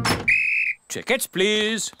circle. Tickets,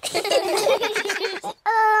 please.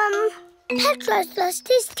 Pedro's lost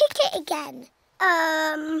his ticket again.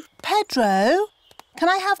 Pedro, can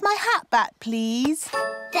I have my hat back, please?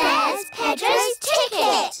 There's Pedro's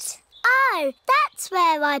ticket. Oh, that's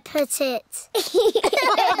where I put it.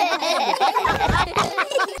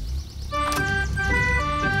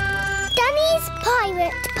 Where's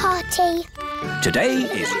Pirate Party? Today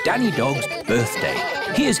is Danny Dog's birthday.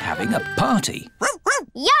 He is having a party.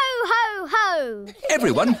 Yo-ho-ho!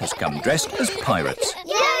 Everyone has come dressed as pirates.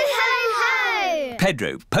 Yo-ho-ho!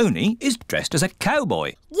 Pedro Pony is dressed as a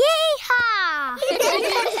cowboy. Yee-haw!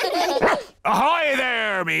 Ahoy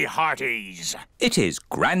there, me hearties! It is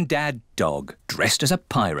Grandad Dog dressed as a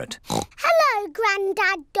pirate. Hello,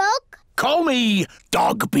 Grandad Dog. Call me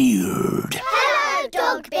Dogbeard. Hello,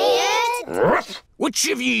 Dogbeard. Which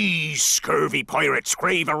of ye scurvy pirates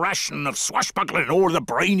crave a ration of swashbuckling o'er the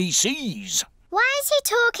briny seas? Why is he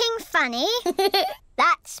talking funny?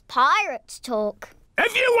 That's pirate talk.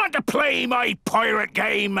 If you want to play my pirate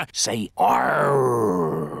game, say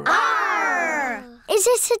arr. Arr! Is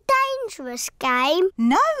it a dangerous game?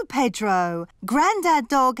 No, Pedro. Grandad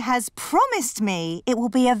Dog has promised me it will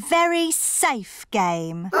be a very safe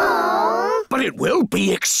game. Aww. But it will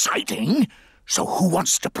be exciting. So who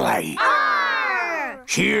wants to play? Arr!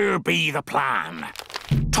 Here be the plan.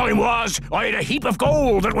 Time was, I had a heap of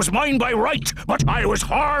gold that was mine by right, but I was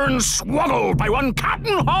horn-swoggled by one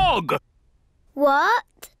Captain Hog.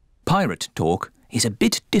 What? Pirate talk is a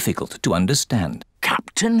bit difficult to understand.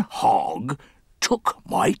 Captain Hog took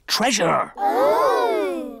my treasure.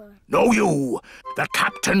 Oh. Know you that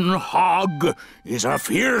Captain Hog is a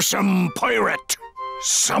fearsome pirate?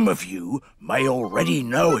 Some of you may already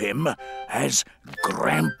know him as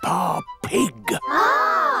Grandpa Pig.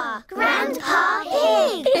 Ah, Grandpa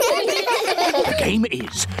Pig! The game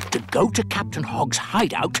is to go to Captain Hog's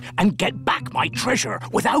hideout and get back my treasure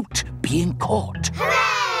without being caught.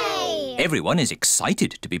 Hooray! Everyone is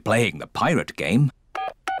excited to be playing the pirate game.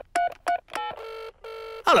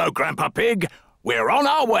 Hello, Grandpa Pig. We're on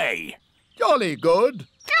our way. Jolly good.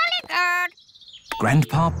 Jolly good.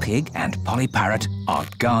 Grandpa Pig and Polly Parrot are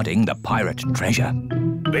guarding the pirate treasure.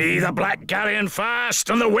 Be the black galleon fast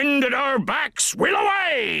and the wind at our backs, we'll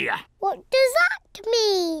away! What does that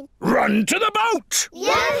mean? Run to the boat!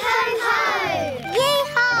 Yo-ho-ho!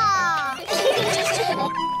 Yee-haw!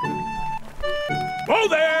 Whoa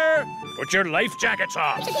there! Put your life jackets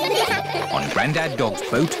on. On Grandad Dog's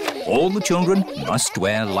boat, all the children must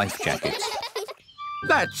wear life jackets.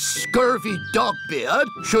 That scurvy Dogbeard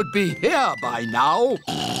should be here by now.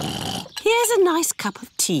 Here's a nice cup of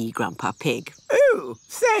tea, Grandpa Pig. Oh,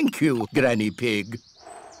 thank you, Granny Pig.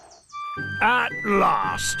 At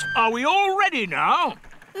last. Are we all ready now?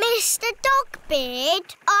 Mr.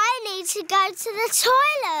 Dogbeard, I need to go to the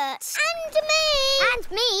toilet. And me. And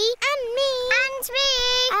me. And me. And me.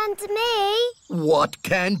 And me. What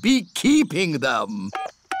can be keeping them?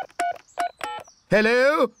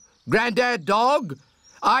 Hello, Grandad Dog?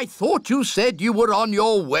 I thought you said you were on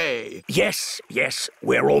your way. Yes,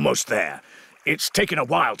 we're almost there. It's taken a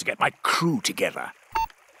while to get my crew together.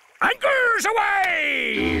 Anchors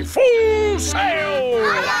away! Full sail!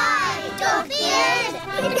 Aye, aye, Dogbeard!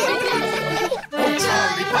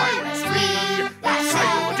 Jolly pirates we, that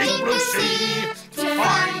sail the deep blue sea, to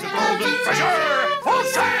find the golden treasure, full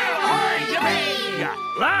sail, ahoy-de-mee!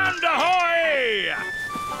 Land ahoy!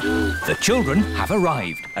 The children have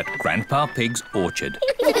arrived at Grandpa Pig's orchard.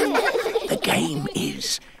 The game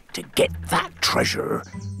is to get that treasure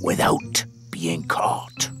without being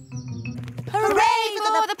caught. Hooray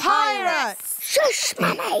for the pirates! Shush,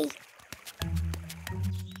 Mummy!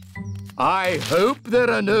 I hope there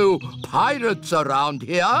are no pirates around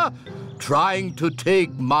here trying to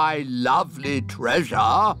take my lovely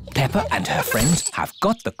treasure. Peppa and her friends have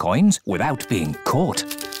got the coins without being caught.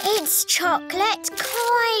 It's chocolate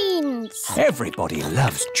coins. Everybody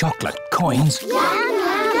loves chocolate coins. Yum,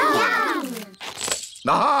 yum, yum.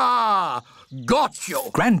 Ah! Got you!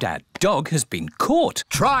 Grandad Dog has been caught.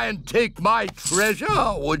 Try and take my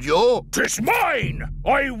treasure, would you? 'Tis mine!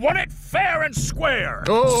 I won it fair and square!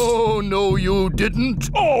 Oh, no, you didn't.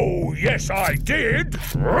 Oh, yes, I did!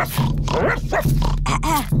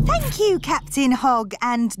 Thank you, Captain Hog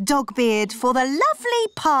and Dogbeard, for the lovely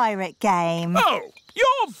pirate game. Oh,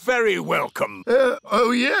 you're very welcome.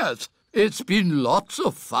 Oh, yes. It's been lots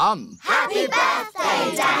of fun. Happy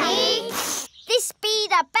birthday, Danny! This be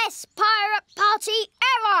the best pirate party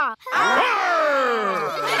ever!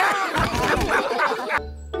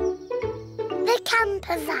 The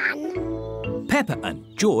camper van. Peppa and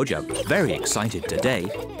George are very excited today.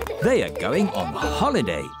 They are going on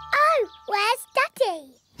holiday. Oh, where's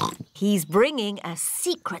Daddy? He's bringing a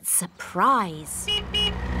secret surprise.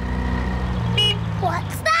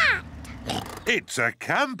 What's that? It's a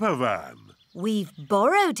camper van. We've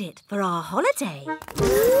borrowed it for our holiday.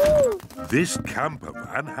 Ooh. This camper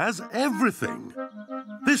van has everything.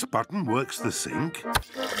 This button works the sink.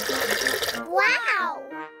 Wow!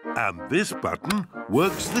 And this button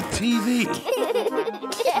works the TV.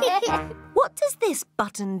 What does this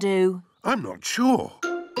button do? I'm not sure.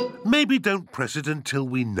 Maybe don't press it until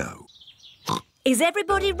we know. Is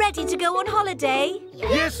everybody ready to go on holiday?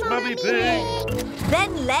 Yes, Mummy Pig.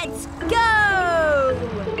 Then let's go!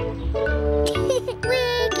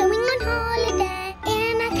 We're going on holiday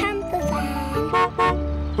in a camper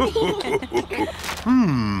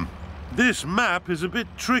van. This map is a bit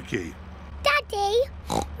tricky. Daddy,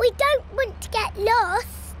 we don't want to get lost.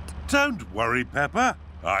 Don't worry, Peppa.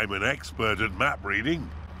 I'm an expert at map reading.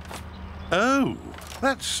 Oh,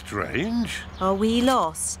 that's strange. Are we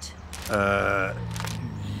lost?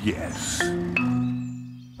 Yes.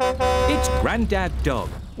 It's Grandad Dog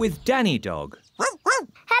with Danny Dog.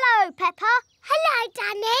 Hello, Peppa. Hello,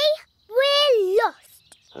 Danny. We're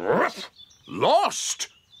lost. Lost?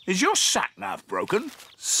 Is your sat-nav broken?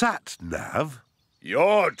 Sat-nav?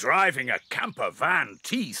 You're driving a camper van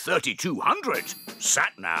T3200.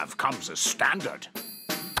 Sat-nav comes as standard.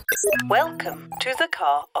 Welcome to the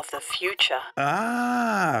car of the future.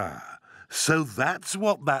 Ah, so that's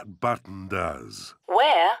what that button does.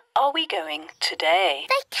 Where are we going today?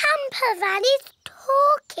 The camper van is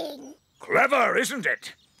talking. Clever, isn't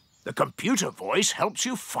it? The computer voice helps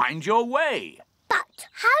you find your way. But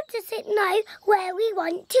how does it know where we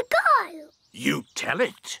want to go? You tell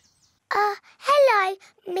it. Hello,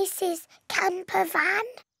 Mrs. Camper Van.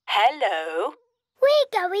 Hello. We're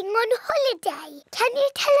going on holiday. Can you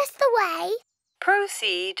tell us the way?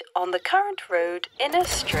 Proceed on the current road in a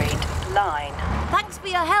straight line. Thanks for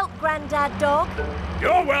your help, Grandad Dog.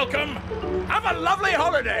 You're welcome. Have a lovely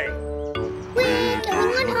holiday. We're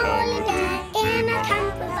going on holiday in a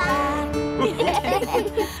camper van.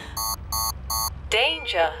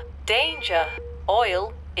 Danger, danger.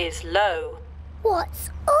 Oil is low. What's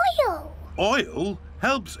oil? Oil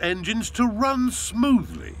helps engines to run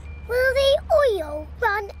smoothly. Will the oil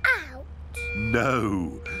run out?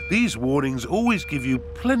 No, these warnings always give you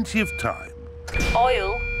plenty of time.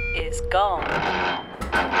 Oil is gone.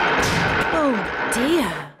 Oh,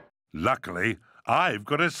 dear. Luckily, I've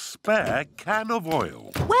got a spare can of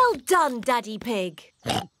oil. Well done, Daddy Pig.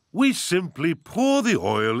 We simply pour the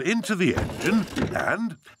oil into the engine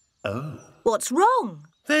and... Oh. What's wrong?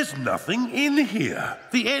 There's nothing in here.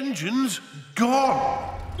 The engine's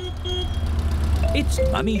gone. It's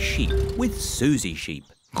Mummy Sheep with Susie Sheep.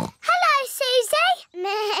 Hello, Susie.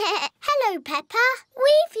 Hello, Peppa.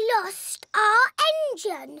 We've lost our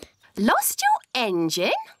engine. Lost your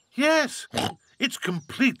engine? Yes, it's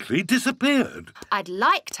completely disappeared. I'd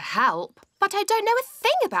like to help, but I don't know a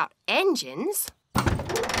thing about engines.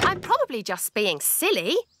 I'm probably just being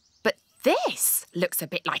silly, but this looks a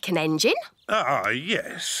bit like an engine. Ah,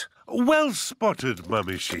 yes. Well spotted,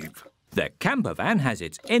 Mummy Sheep. The camper van has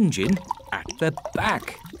its engine at the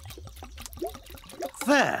back.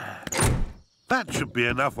 There. That should be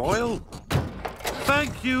enough oil.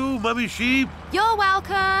 Thank you, Mummy Sheep. You're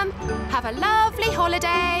welcome. Have a lovely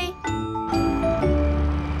holiday.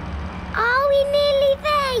 Are we nearly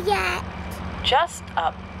there yet? Just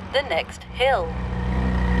up the next hill.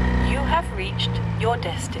 You have reached your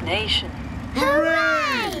destination.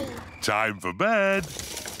 Hooray! Time for bed.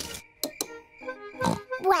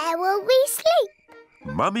 Where will we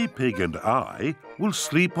sleep? Mummy Pig and I will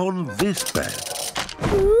sleep on this bed.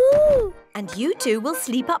 Ooh! And you two will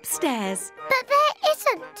sleep upstairs. But there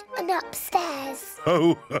isn't an upstairs.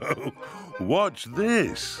 Ho, ho! Watch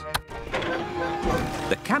this.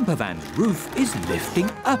 The camper van's roof is lifting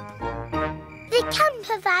up. The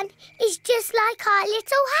camper van is just like our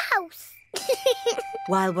little house.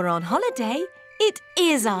 While we're on holiday, it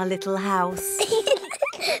is our little house.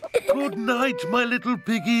 Good night, my little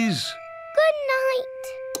piggies. Good night.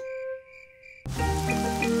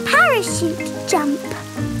 Parachute jump.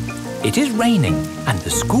 It is raining and the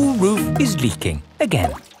school roof is leaking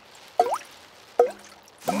again.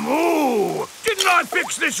 Moo! Didn't I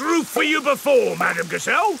fix this roof for you before, Madam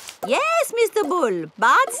Gazelle? Yes, Mr. Bull,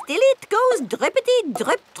 but still it goes drippity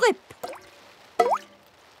drip drip.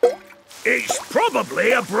 It's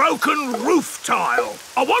probably a broken roof tile.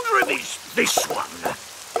 I wonder if it's this one.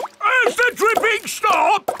 Has the dripping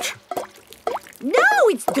stopped? No,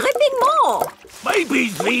 it's dripping more. Maybe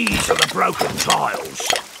these are the broken tiles.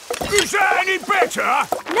 Is that any better?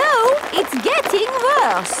 No, it's getting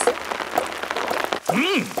worse.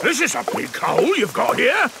 This is a big hole you've got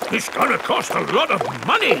here. It's going to cost a lot of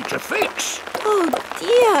money to fix. Oh,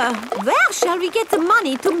 dear. Where shall we get the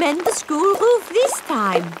money to mend the school roof this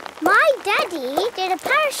time? My daddy did a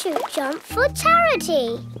parachute jump for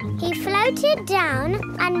charity. He floated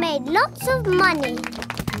down and made lots of money.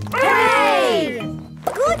 Hooray!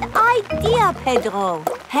 Good idea, Pedro.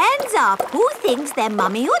 Hands up who thinks their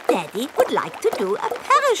mummy or daddy would like to do a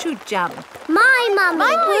parachute jump. My mummy.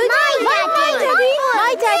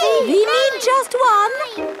 My daddy. We mean just one.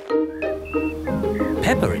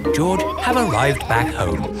 Peppa and George have arrived back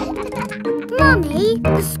home. Mummy,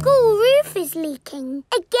 the school roof is leaking.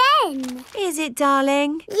 Again. Is it,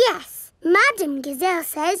 darling? Yes. Madam Gazelle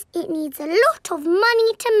says it needs a lot of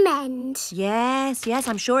money to mend. Yes,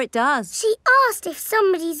 I'm sure it does. She asked if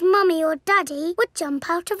somebody's mummy or daddy would jump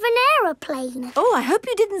out of an aeroplane. Oh, I hope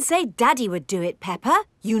you didn't say Daddy would do it, Peppa.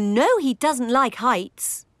 You know he doesn't like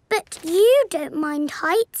heights. But you don't mind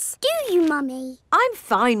heights, do you, Mummy? I'm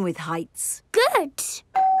fine with heights. Good.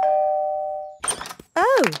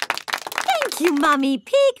 Oh, thank you, Mummy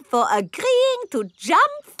Pig, for agreeing to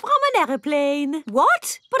jump from an aeroplane.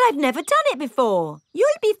 What? But I've never done it before.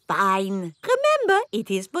 You'll be fine. Remember,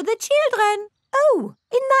 it is for the children. Oh,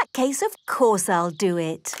 in that case, of course I'll do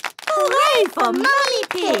it. Hooray for Mummy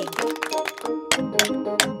Pig!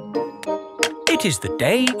 It is the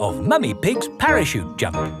day of Mummy Pig's parachute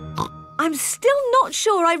jump. I'm still not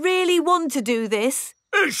sure I really want to do this.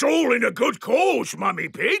 It's all in a good cause, Mummy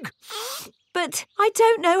Pig. But I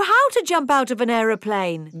don't know how to jump out of an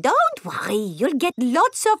aeroplane. Don't worry, you'll get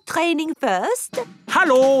lots of training first.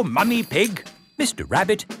 Hello, Mummy Pig. Mr.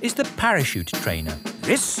 Rabbit is the parachute trainer.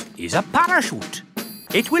 This is a parachute.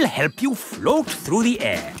 It will help you float through the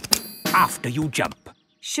air after you jump.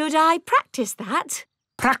 Should I practice that?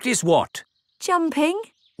 Practice what? Jumping.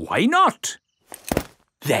 Why not?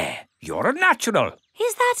 There, you're a natural.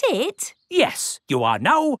 Is that it? Yes, you are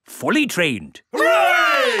now fully trained.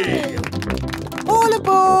 Hooray! All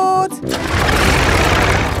aboard!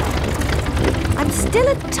 I'm still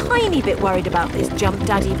a tiny bit worried about this jump,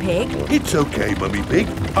 Daddy Pig. It's okay, Mummy Pig.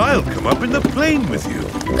 I'll come up in the plane with you.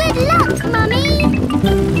 Good luck, Mummy!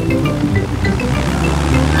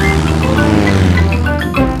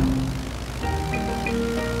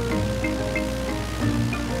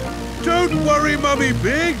 Don't worry, Mummy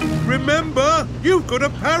Pig. Remember, you've got a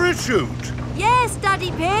parachute. Yes,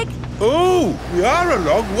 Daddy Pig. Oh, we are a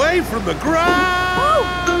long way from the ground.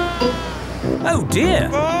 Oh dear,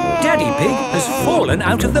 Daddy Pig has fallen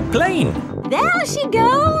out of the plane. There she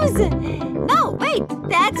goes. No, wait,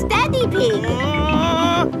 that's Daddy Pig.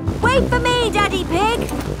 Wait for me, Daddy Pig.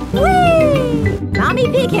 Whee! Mummy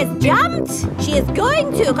Pig has jumped. She is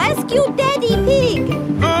going to rescue Daddy Pig.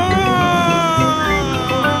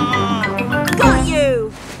 Got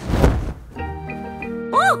you.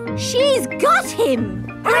 Oh, she's got him.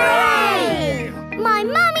 Hooray! My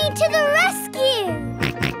mummy to the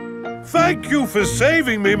rescue! Thank you for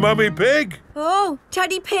saving me, Mummy Pig. Oh,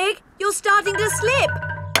 Daddy Pig, you're starting to slip.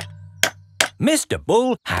 Mr.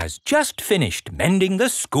 Bull has just finished mending the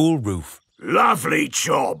school roof. Lovely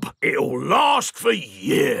job. It'll last for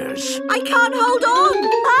years. I can't hold on.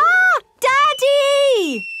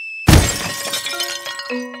 Daddy!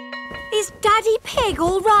 Is Daddy Pig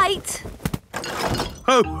all right?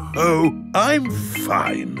 Ho, ho, I'm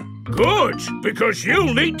fine. Good, because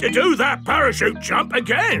you'll need to do that parachute jump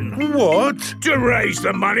again. What? To raise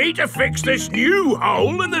the money to fix this new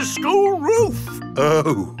hole in the school roof.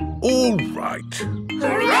 Oh, all right.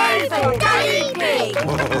 Hooray for Daddy Pig!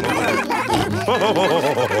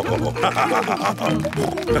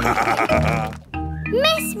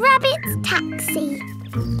 Miss Rabbit's taxi.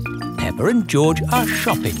 Peppa and George are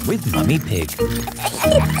shopping with Mummy Pig.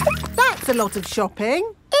 That's a lot of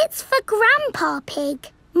shopping. It's for Grandpa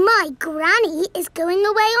Pig. My granny is going away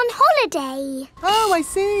on holiday. Oh, I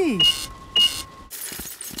see.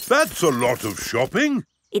 That's a lot of shopping.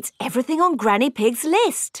 It's everything on Granny Pig's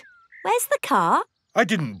list. Where's the car? I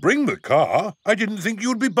didn't bring the car. I didn't think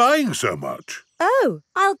you'd be buying so much. Oh,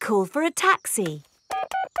 I'll call for a taxi.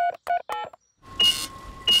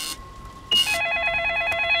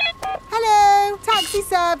 Hello, taxi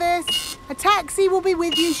service. A taxi will be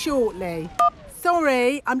with you shortly.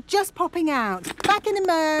 Sorry, I'm just popping out. Back in a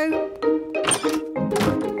mo.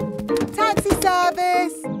 Taxi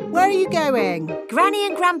service. Where are you going? Granny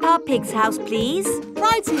and Grandpa Pig's house, please.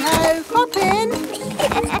 Righty-ho. Hop in.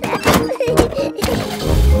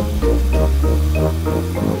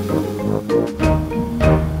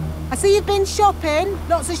 I see you've been shopping.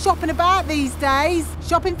 Lots of shopping about these days.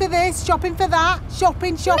 Shopping for this, shopping for that.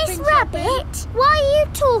 Shopping. Miss Rabbit, why are you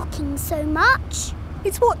talking so much?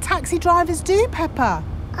 It's what taxi drivers do, Peppa.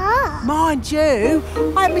 Ah. Mind you,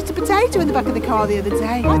 I had Mr. Potato in the back of the car the other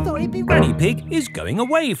day. I thought he'd be... Granny Pig is going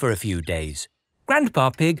away for a few days. Grandpa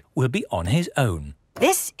Pig will be on his own.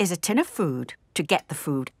 This is a tin of food. To get the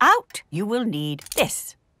food out, you will need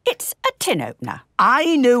this. It's a tin opener.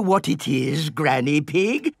 I know what it is, Granny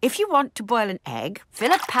Pig. If you want to boil an egg,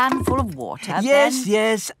 fill a pan full of water, Yes, then...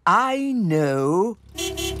 yes, I know.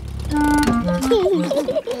 Granny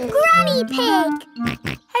Pig!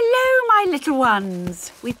 Hello, my little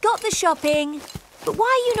ones. We've got the shopping. But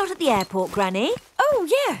why are you not at the airport, Granny? Oh,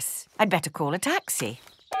 yes. I'd better call a taxi.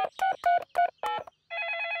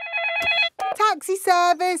 Taxi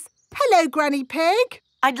service. Hello, Granny Pig.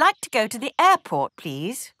 I'd like to go to the airport,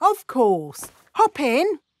 please. Of course. Hop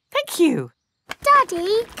in. Thank you.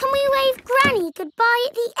 Daddy, can we wave Granny goodbye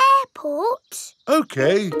at the airport?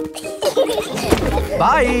 OK.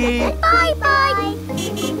 Bye. Bye-bye.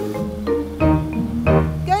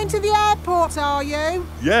 Going to the airport, are you?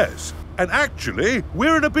 Yes. And actually,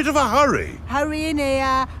 we're in a bit of a hurry. Hurry in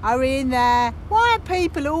here, hurry in there. Why are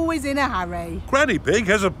people always in a hurry? Granny Pig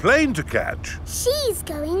has a plane to catch. She's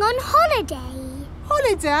going on holiday.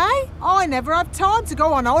 Holiday? I never have time to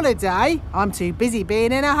go on holiday. I'm too busy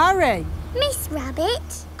being in a hurry. Miss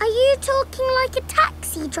Rabbit, are you talking like a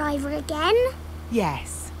taxi driver again?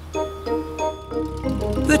 Yes.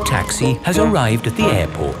 The taxi has arrived at the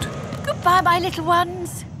airport. Goodbye, my little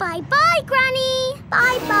ones. Bye-bye, Granny.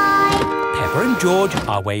 Bye-bye. Peppa and George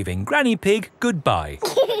are waving Granny Pig goodbye.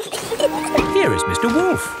 Here is Mr.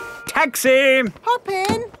 Wolf. Taxi! Hop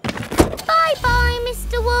in. Bye-bye,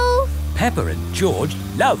 Mr. Wolf. Peppa and George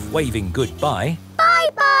love waving goodbye.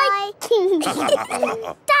 Bye-bye.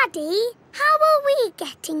 Daddy, how are we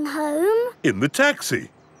getting home? In the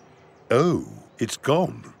taxi. Oh, it's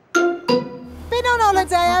gone. Been on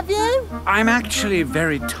holiday, have you? I'm actually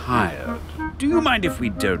very tired. Do you mind if we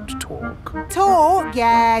don't talk? Talk?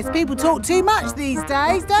 Yes. People talk too much these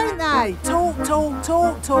days, don't they? Talk, talk,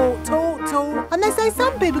 talk, talk, talk, talk. And they say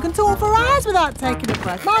some people can talk for hours without taking a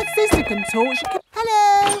breath. My sister can talk. She can...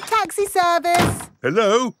 Hello, taxi service.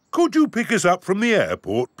 Hello? Could you pick us up from the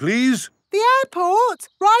airport, please? The airport?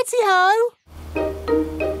 Righty-ho.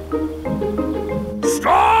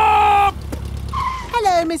 Stop!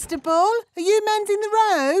 Hello, Mr. Bull. Are you mending the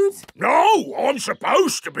road? No, I'm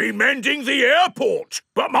supposed to be mending the airport,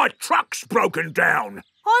 but my truck's broken down.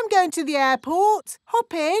 I'm going to the airport.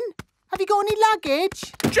 Hop in. Have you got any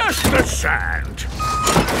luggage? Just the sand.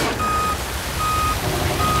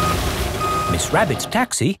 Miss Rabbit's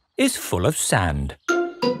taxi is full of sand.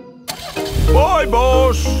 Bye,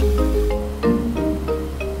 boss.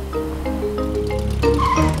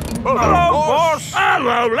 Hello, boss.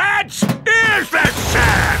 Hello, lads. Here's the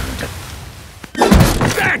sand.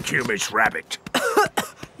 Thank you, Miss Rabbit.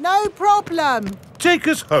 No problem. Take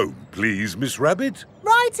us home, please, Miss Rabbit.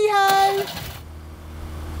 Righty-ho.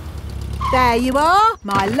 There you are,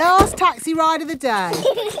 my last taxi ride of the day.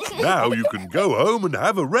 Now you can go home and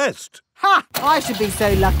have a rest. Ha! I should be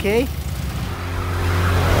so lucky.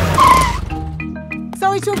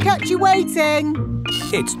 Sorry to have kept you waiting.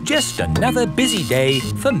 It's just another busy day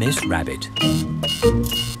for Miss Rabbit.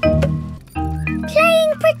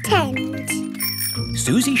 Playing pretend.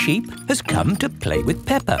 Susie Sheep has come to play with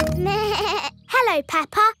Peppa. Hello,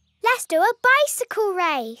 Peppa. Let's do a bicycle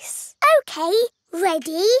race. OK,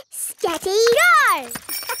 ready, steady, go!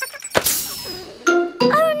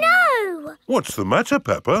 Oh, no! What's the matter,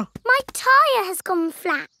 Peppa? My tyre has gone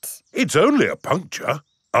flat. It's only a puncture.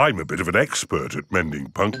 I'm a bit of an expert at mending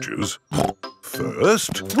punctures.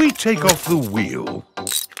 First, we take off the wheel.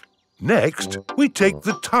 Next, we take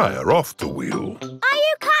the tyre off the wheel. Are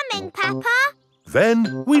you coming, Peppa?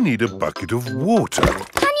 Then we need a bucket of water.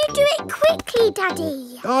 Can you do it quickly,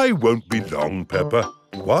 Daddy? I won't be long, Peppa.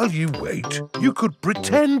 While you wait, you could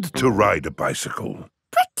pretend to ride a bicycle.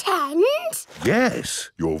 Pretend?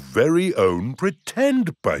 Yes, your very own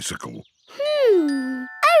pretend bicycle.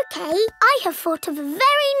 OK, I have thought of a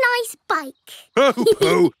very nice bike. Ho,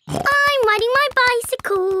 ho! I'm riding my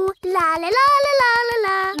bicycle. La la la la la la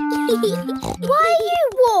la. Why are you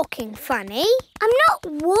walking funny? I'm not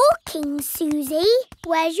walking, Susie.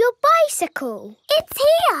 Where's your bicycle? It's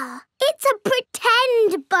here. It's a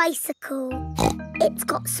pretend bicycle. It's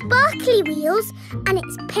got sparkly wheels and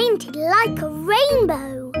it's painted like a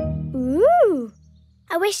rainbow. Ooh.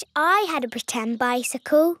 I wish I had a pretend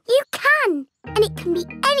bicycle. You can, and it can be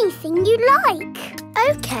anything you like.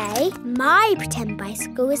 OK, my pretend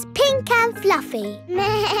bicycle is pink and fluffy.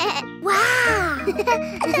 Wow!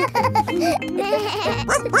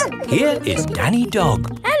 Here is Danny Dog.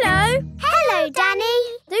 Hello. Hello,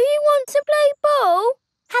 Danny. Do you want to play ball?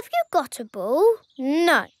 Have you got a ball?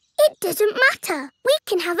 No. It doesn't matter. We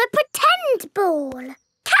can have a pretend ball.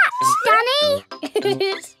 Catch, Danny!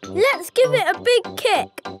 Let's give it a big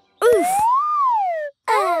kick. Oof!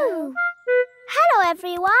 Oh! Hello,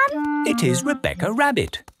 everyone. It is Rebecca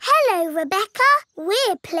Rabbit. Hello, Hello, Rebecca.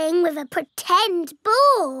 We're playing with a pretend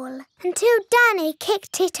ball. Until Danny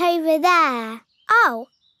kicked it over there. Oh,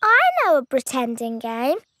 I know a pretending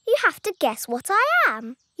game. You have to guess what I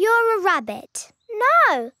am. You're a rabbit.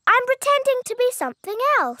 No, I'm pretending to be something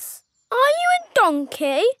else. Are you a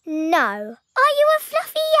donkey? No. Are you a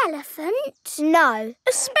fluffy elephant? No.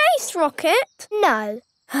 A space rocket? No.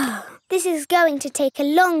 This is going to take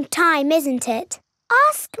a long time, isn't it?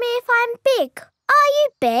 Ask me if I'm big. Are you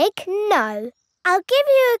big? No. I'll give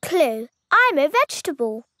you a clue. I'm a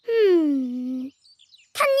vegetable. Can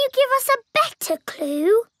you give us a better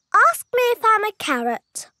clue? Ask me if I'm a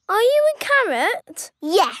carrot. Are you a carrot?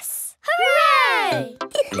 Yes. Hooray!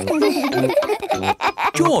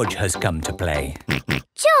 George has come to play.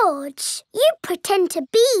 George, you pretend to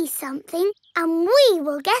be something and we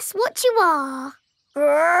will guess what you are.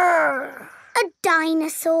 A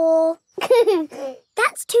dinosaur.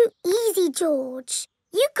 That's too easy, George.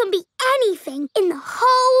 You can be anything in the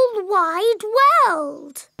whole wide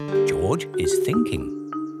world. George is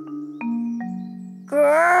thinking.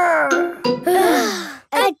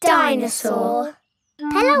 A dinosaur.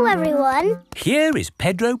 Hello, everyone. Here is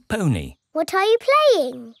Pedro Pony. What are you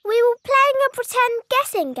playing? We were playing a pretend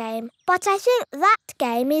guessing game, but I think that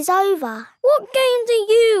game is over. What game do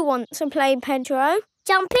you want to play, Pedro?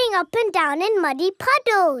 Jumping up and down in muddy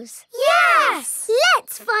puddles. Yes!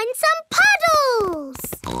 Let's find some puddles!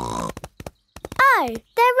 Oh,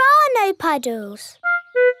 there are no puddles.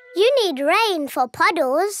 You need rain for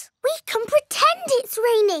puddles. We can pretend it's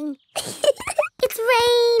raining. It's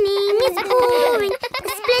raining, it's pouring,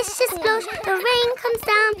 splish, splosh, the rain comes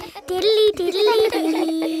down, diddly diddly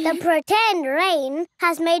dee. The pretend rain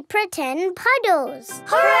has made pretend puddles.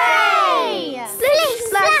 Hooray! Splish,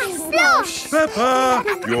 splash, splosh! Peppa,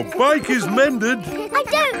 your bike is mended. I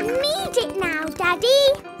don't need it now, Daddy.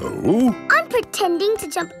 Oh? I'm pretending to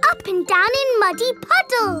jump up and down in muddy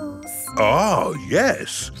puddles. Ah,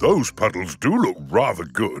 yes. Those puddles do look rather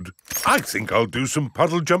good. I think I'll do some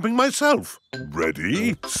puddle jumping myself.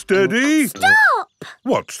 Ready? Steady? Stop!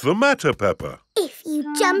 What's the matter, Peppa? If you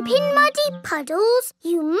jump in muddy puddles,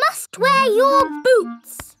 you must wear your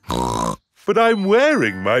boots. But I'm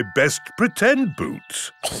wearing my best pretend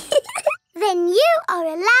boots. Then you are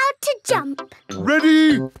allowed to jump.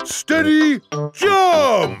 Ready, steady,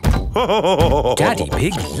 jump! Daddy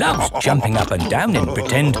Pig loves jumping up and down in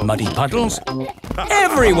pretend muddy puddles.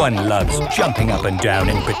 Everyone loves jumping up and down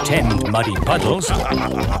in pretend muddy puddles.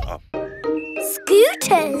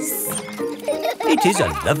 Scooters! It is a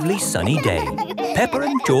lovely sunny day. Peppa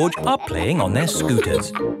and George are playing on their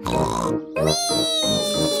scooters.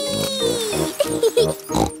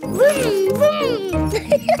 Vroom, vroom.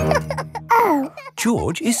 Oh.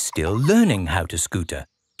 George is still learning how to scooter.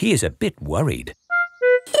 He is a bit worried.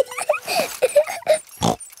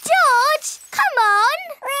 George, come on!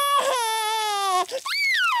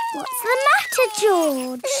 What's the matter,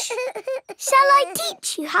 George? Shall I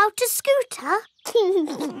teach you how to scooter?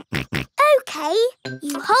 OK,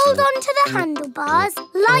 you hold on to the handlebars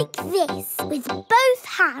like this with both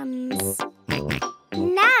hands.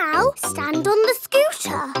 Now stand on the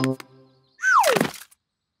scooter.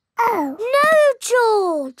 Oh. No,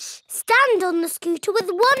 George. Stand on the scooter with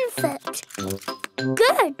one foot.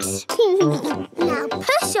 Good. Now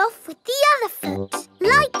push off with the other foot,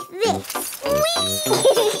 like this.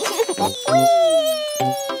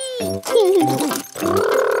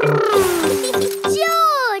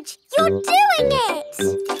 George, you're doing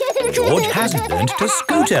it. George has learned to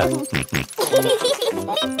scooter.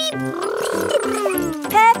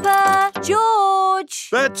 Peppa! George!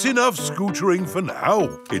 That's enough scootering for now.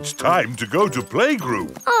 It's time to go to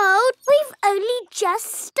playgroup. Oh, we've only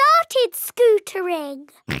just started scootering.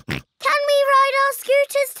 Can we ride our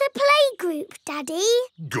scooters to playgroup, Daddy?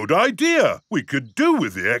 Good idea. We could do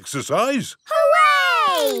with the exercise.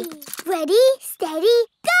 Hooray! Ready, steady,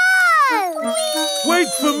 go! Whee! Wait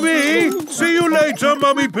for me. See you later,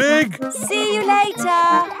 Mummy Pig. See you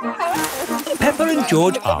later. Peppa and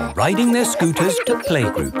George are riding their scooters to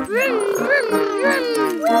playgroup. Vroom, vroom, vroom.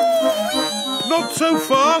 Not so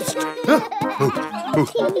fast. Come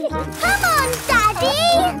on,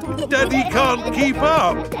 Daddy! Daddy can't keep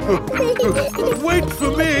up. Wait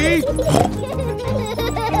for me.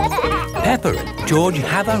 Peppa and George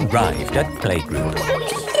have arrived at playgroup.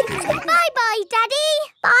 Bye-bye, Daddy.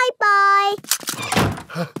 Bye-bye.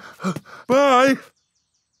 Bye.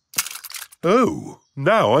 Oh,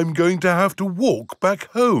 now I'm going to have to walk back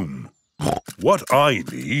home. What I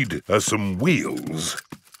need are some wheels.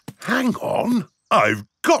 Hang on, I've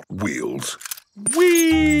got wheels.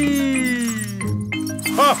 Whee!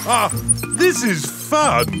 Ha ha! This is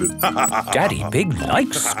fun! Daddy Pig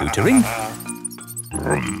likes scootering.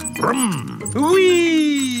 Brum, brum.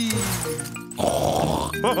 Whee!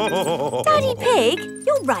 Daddy Pig,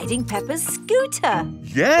 you're riding Peppa's scooter.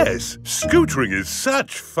 Yes, scootering is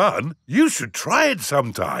such fun. You should try it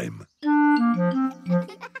sometime.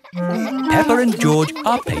 Peppa and George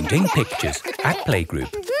are painting pictures at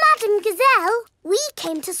playgroup. Madam Gazelle, we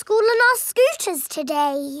came to school on our scooters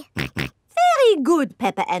today. Very good,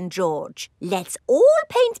 Peppa and George. Let's all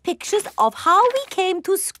paint pictures of how we came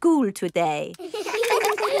to school today.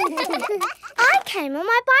 I came on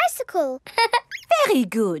my bicycle. Very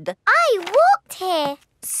good. I walked here.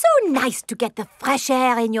 So nice to get the fresh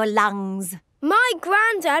air in your lungs. My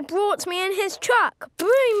granddad brought me in his truck.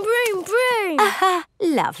 Broom, broom, broom.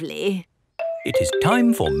 Lovely. It is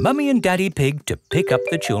time for Mummy and Daddy Pig to pick up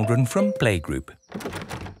the children from playgroup.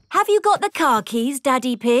 Have you got the car keys,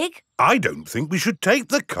 Daddy Pig? I don't think we should take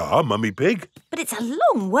the car, Mummy Pig. But it's a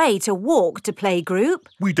long way to walk to playgroup.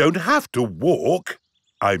 We don't have to walk.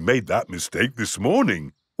 I made that mistake this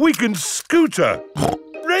morning. We can scooter.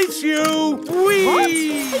 Race you! Whee! What? Are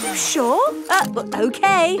you sure?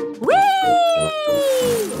 OK. Whee!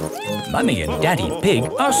 Mummy and Daddy Pig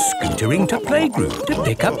are scootering to playgroup to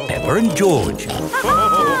pick up Peppa and George.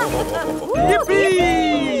 Yippee!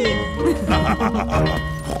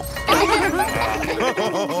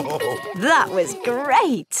 That was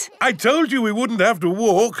great. I told you we wouldn't have to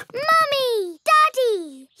walk. Mummy!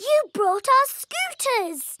 Daddy! You brought our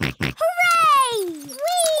scooters! Hooray! Whee!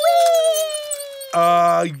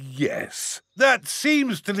 Yes. That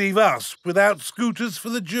seems to leave us without scooters for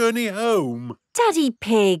the journey home. Daddy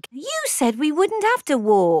Pig, you said we wouldn't have to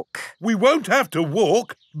walk. We won't have to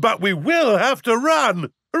walk, but we will have to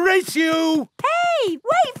run. Race you! Hey,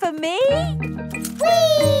 wait for me.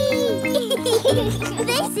 Whee!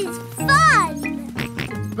 This is fun!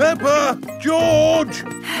 Peppa! George!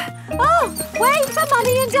 Oh, wait for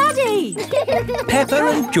Mummy and Daddy. Peppa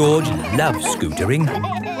and George love scootering.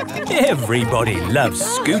 Everybody loves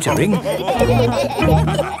scootering.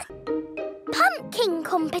 Pumpkin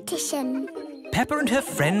competition. Peppa and her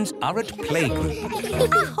friends are at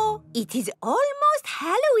playgroup. It is almost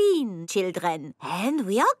Halloween, children, and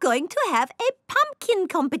we are going to have a pumpkin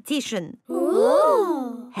competition.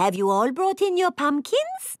 Ooh. Have you all brought in your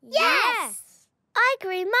pumpkins? Yes! I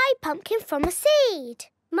grew my pumpkin from a seed.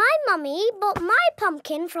 My mummy bought my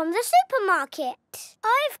pumpkin from the supermarket.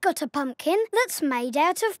 I've got a pumpkin that's made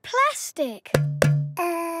out of plastic.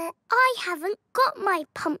 I haven't got my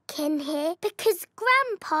pumpkin here because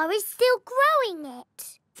Grandpa is still growing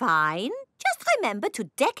it. Fine. Just remember to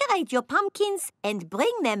decorate your pumpkins and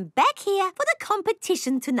bring them back here for the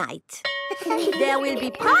competition tonight. There will be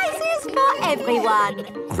prizes for everyone.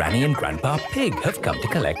 Granny and Grandpa Pig have come to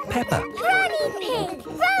collect Peppa. Granny Pig!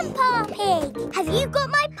 Grandpa Pig! Have you got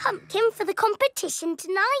my pumpkin for the competition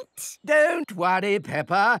tonight? Don't worry,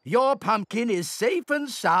 Peppa. Your pumpkin is safe and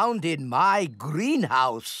sound in my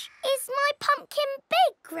greenhouse. Is my pumpkin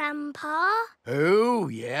big, Grandpa? Oh,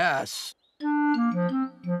 yes.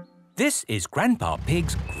 This is Grandpa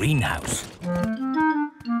Pig's greenhouse.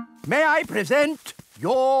 May I present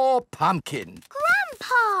your pumpkin?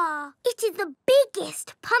 Grandpa! It is the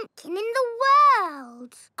biggest pumpkin in the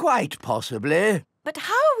world. Quite possibly. But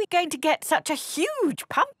how are we going to get such a huge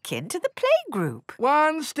pumpkin to the playgroup?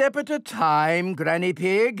 One step at a time, Granny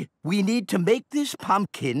Pig. We need to make this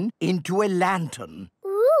pumpkin into a lantern.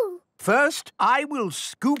 Ooh. First, I will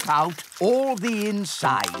scoop out all the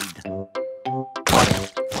inside.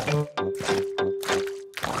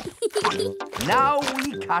 Now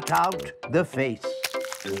we cut out the face.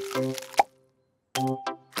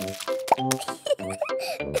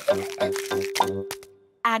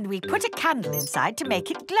 And we put a candle inside to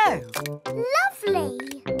make it glow. Lovely.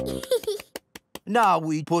 Now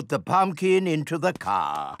we put the pumpkin into the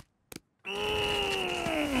car.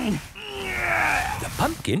 The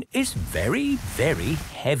pumpkin is very, very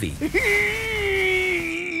heavy.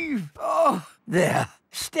 Oh, there.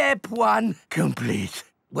 Step one complete.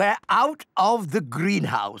 We're out of the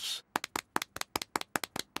greenhouse.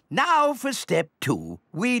 Now for step two.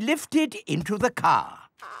 We lift it into the car.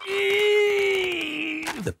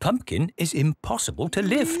 The pumpkin is impossible to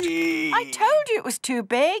lift. I told you it was too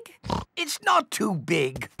big. It's not too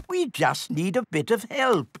big. We just need a bit of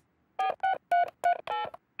help.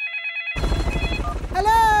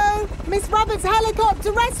 Hello? Miss Rabbit's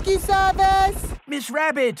helicopter rescue service. Miss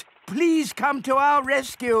Rabbit, please come to our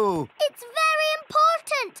rescue. It's very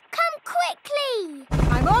important. Come quickly.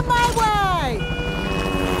 I'm on my way.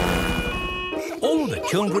 All the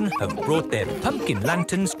children have brought their pumpkin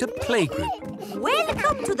lanterns to playgroup.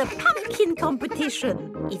 Welcome to to the pumpkin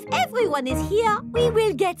competition. If everyone is here, we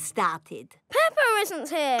will get started. Peppa isn't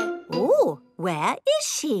here. Oh, where is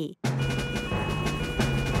she?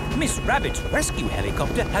 Miss Rabbit's rescue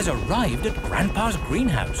helicopter has arrived at Grandpa's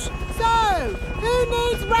greenhouse. So, who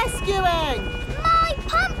needs rescuing? My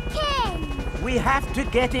pumpkin! We have to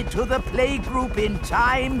get it to the playgroup in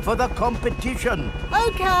time for the competition.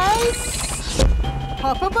 OK.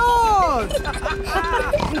 Hop aboard!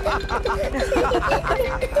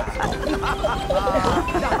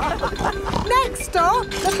 Next stop,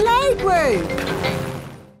 the playgroup.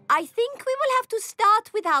 I think we will have to start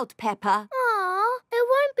without Peppa. Aw, it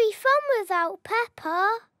won't be fun without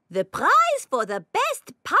Peppa. The prize for the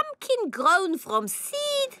best pumpkin grown from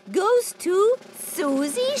seed goes to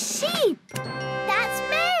Susie Sheep. That's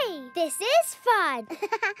me. This is fun.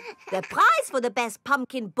 The prize for the best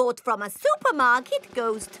pumpkin bought from a supermarket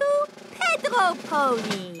goes to Pedro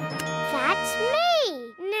Pony. That's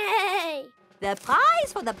me. Nay. The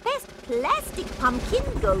prize for the best plastic pumpkin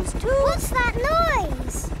goes to... What's that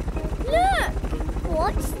noise? Look!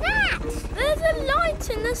 What's that? There's a light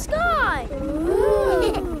in the sky.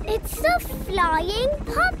 Ooh. It's a flying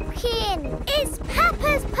pumpkin. It's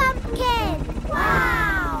Peppa's pumpkin.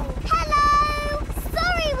 Wow! Hello!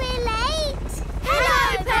 Sorry we're late.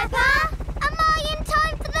 Hello, Peppa. Am I in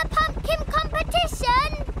time for the pumpkin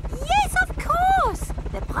competition? Yes, of course.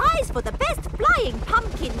 The prize for the best flying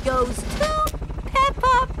pumpkin goes to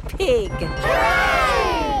Peppa Pig.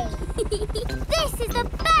 Hooray! This is the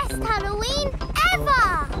best Halloween ever!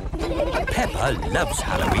 Peppa loves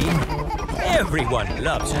Halloween. Everyone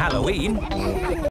loves Halloween.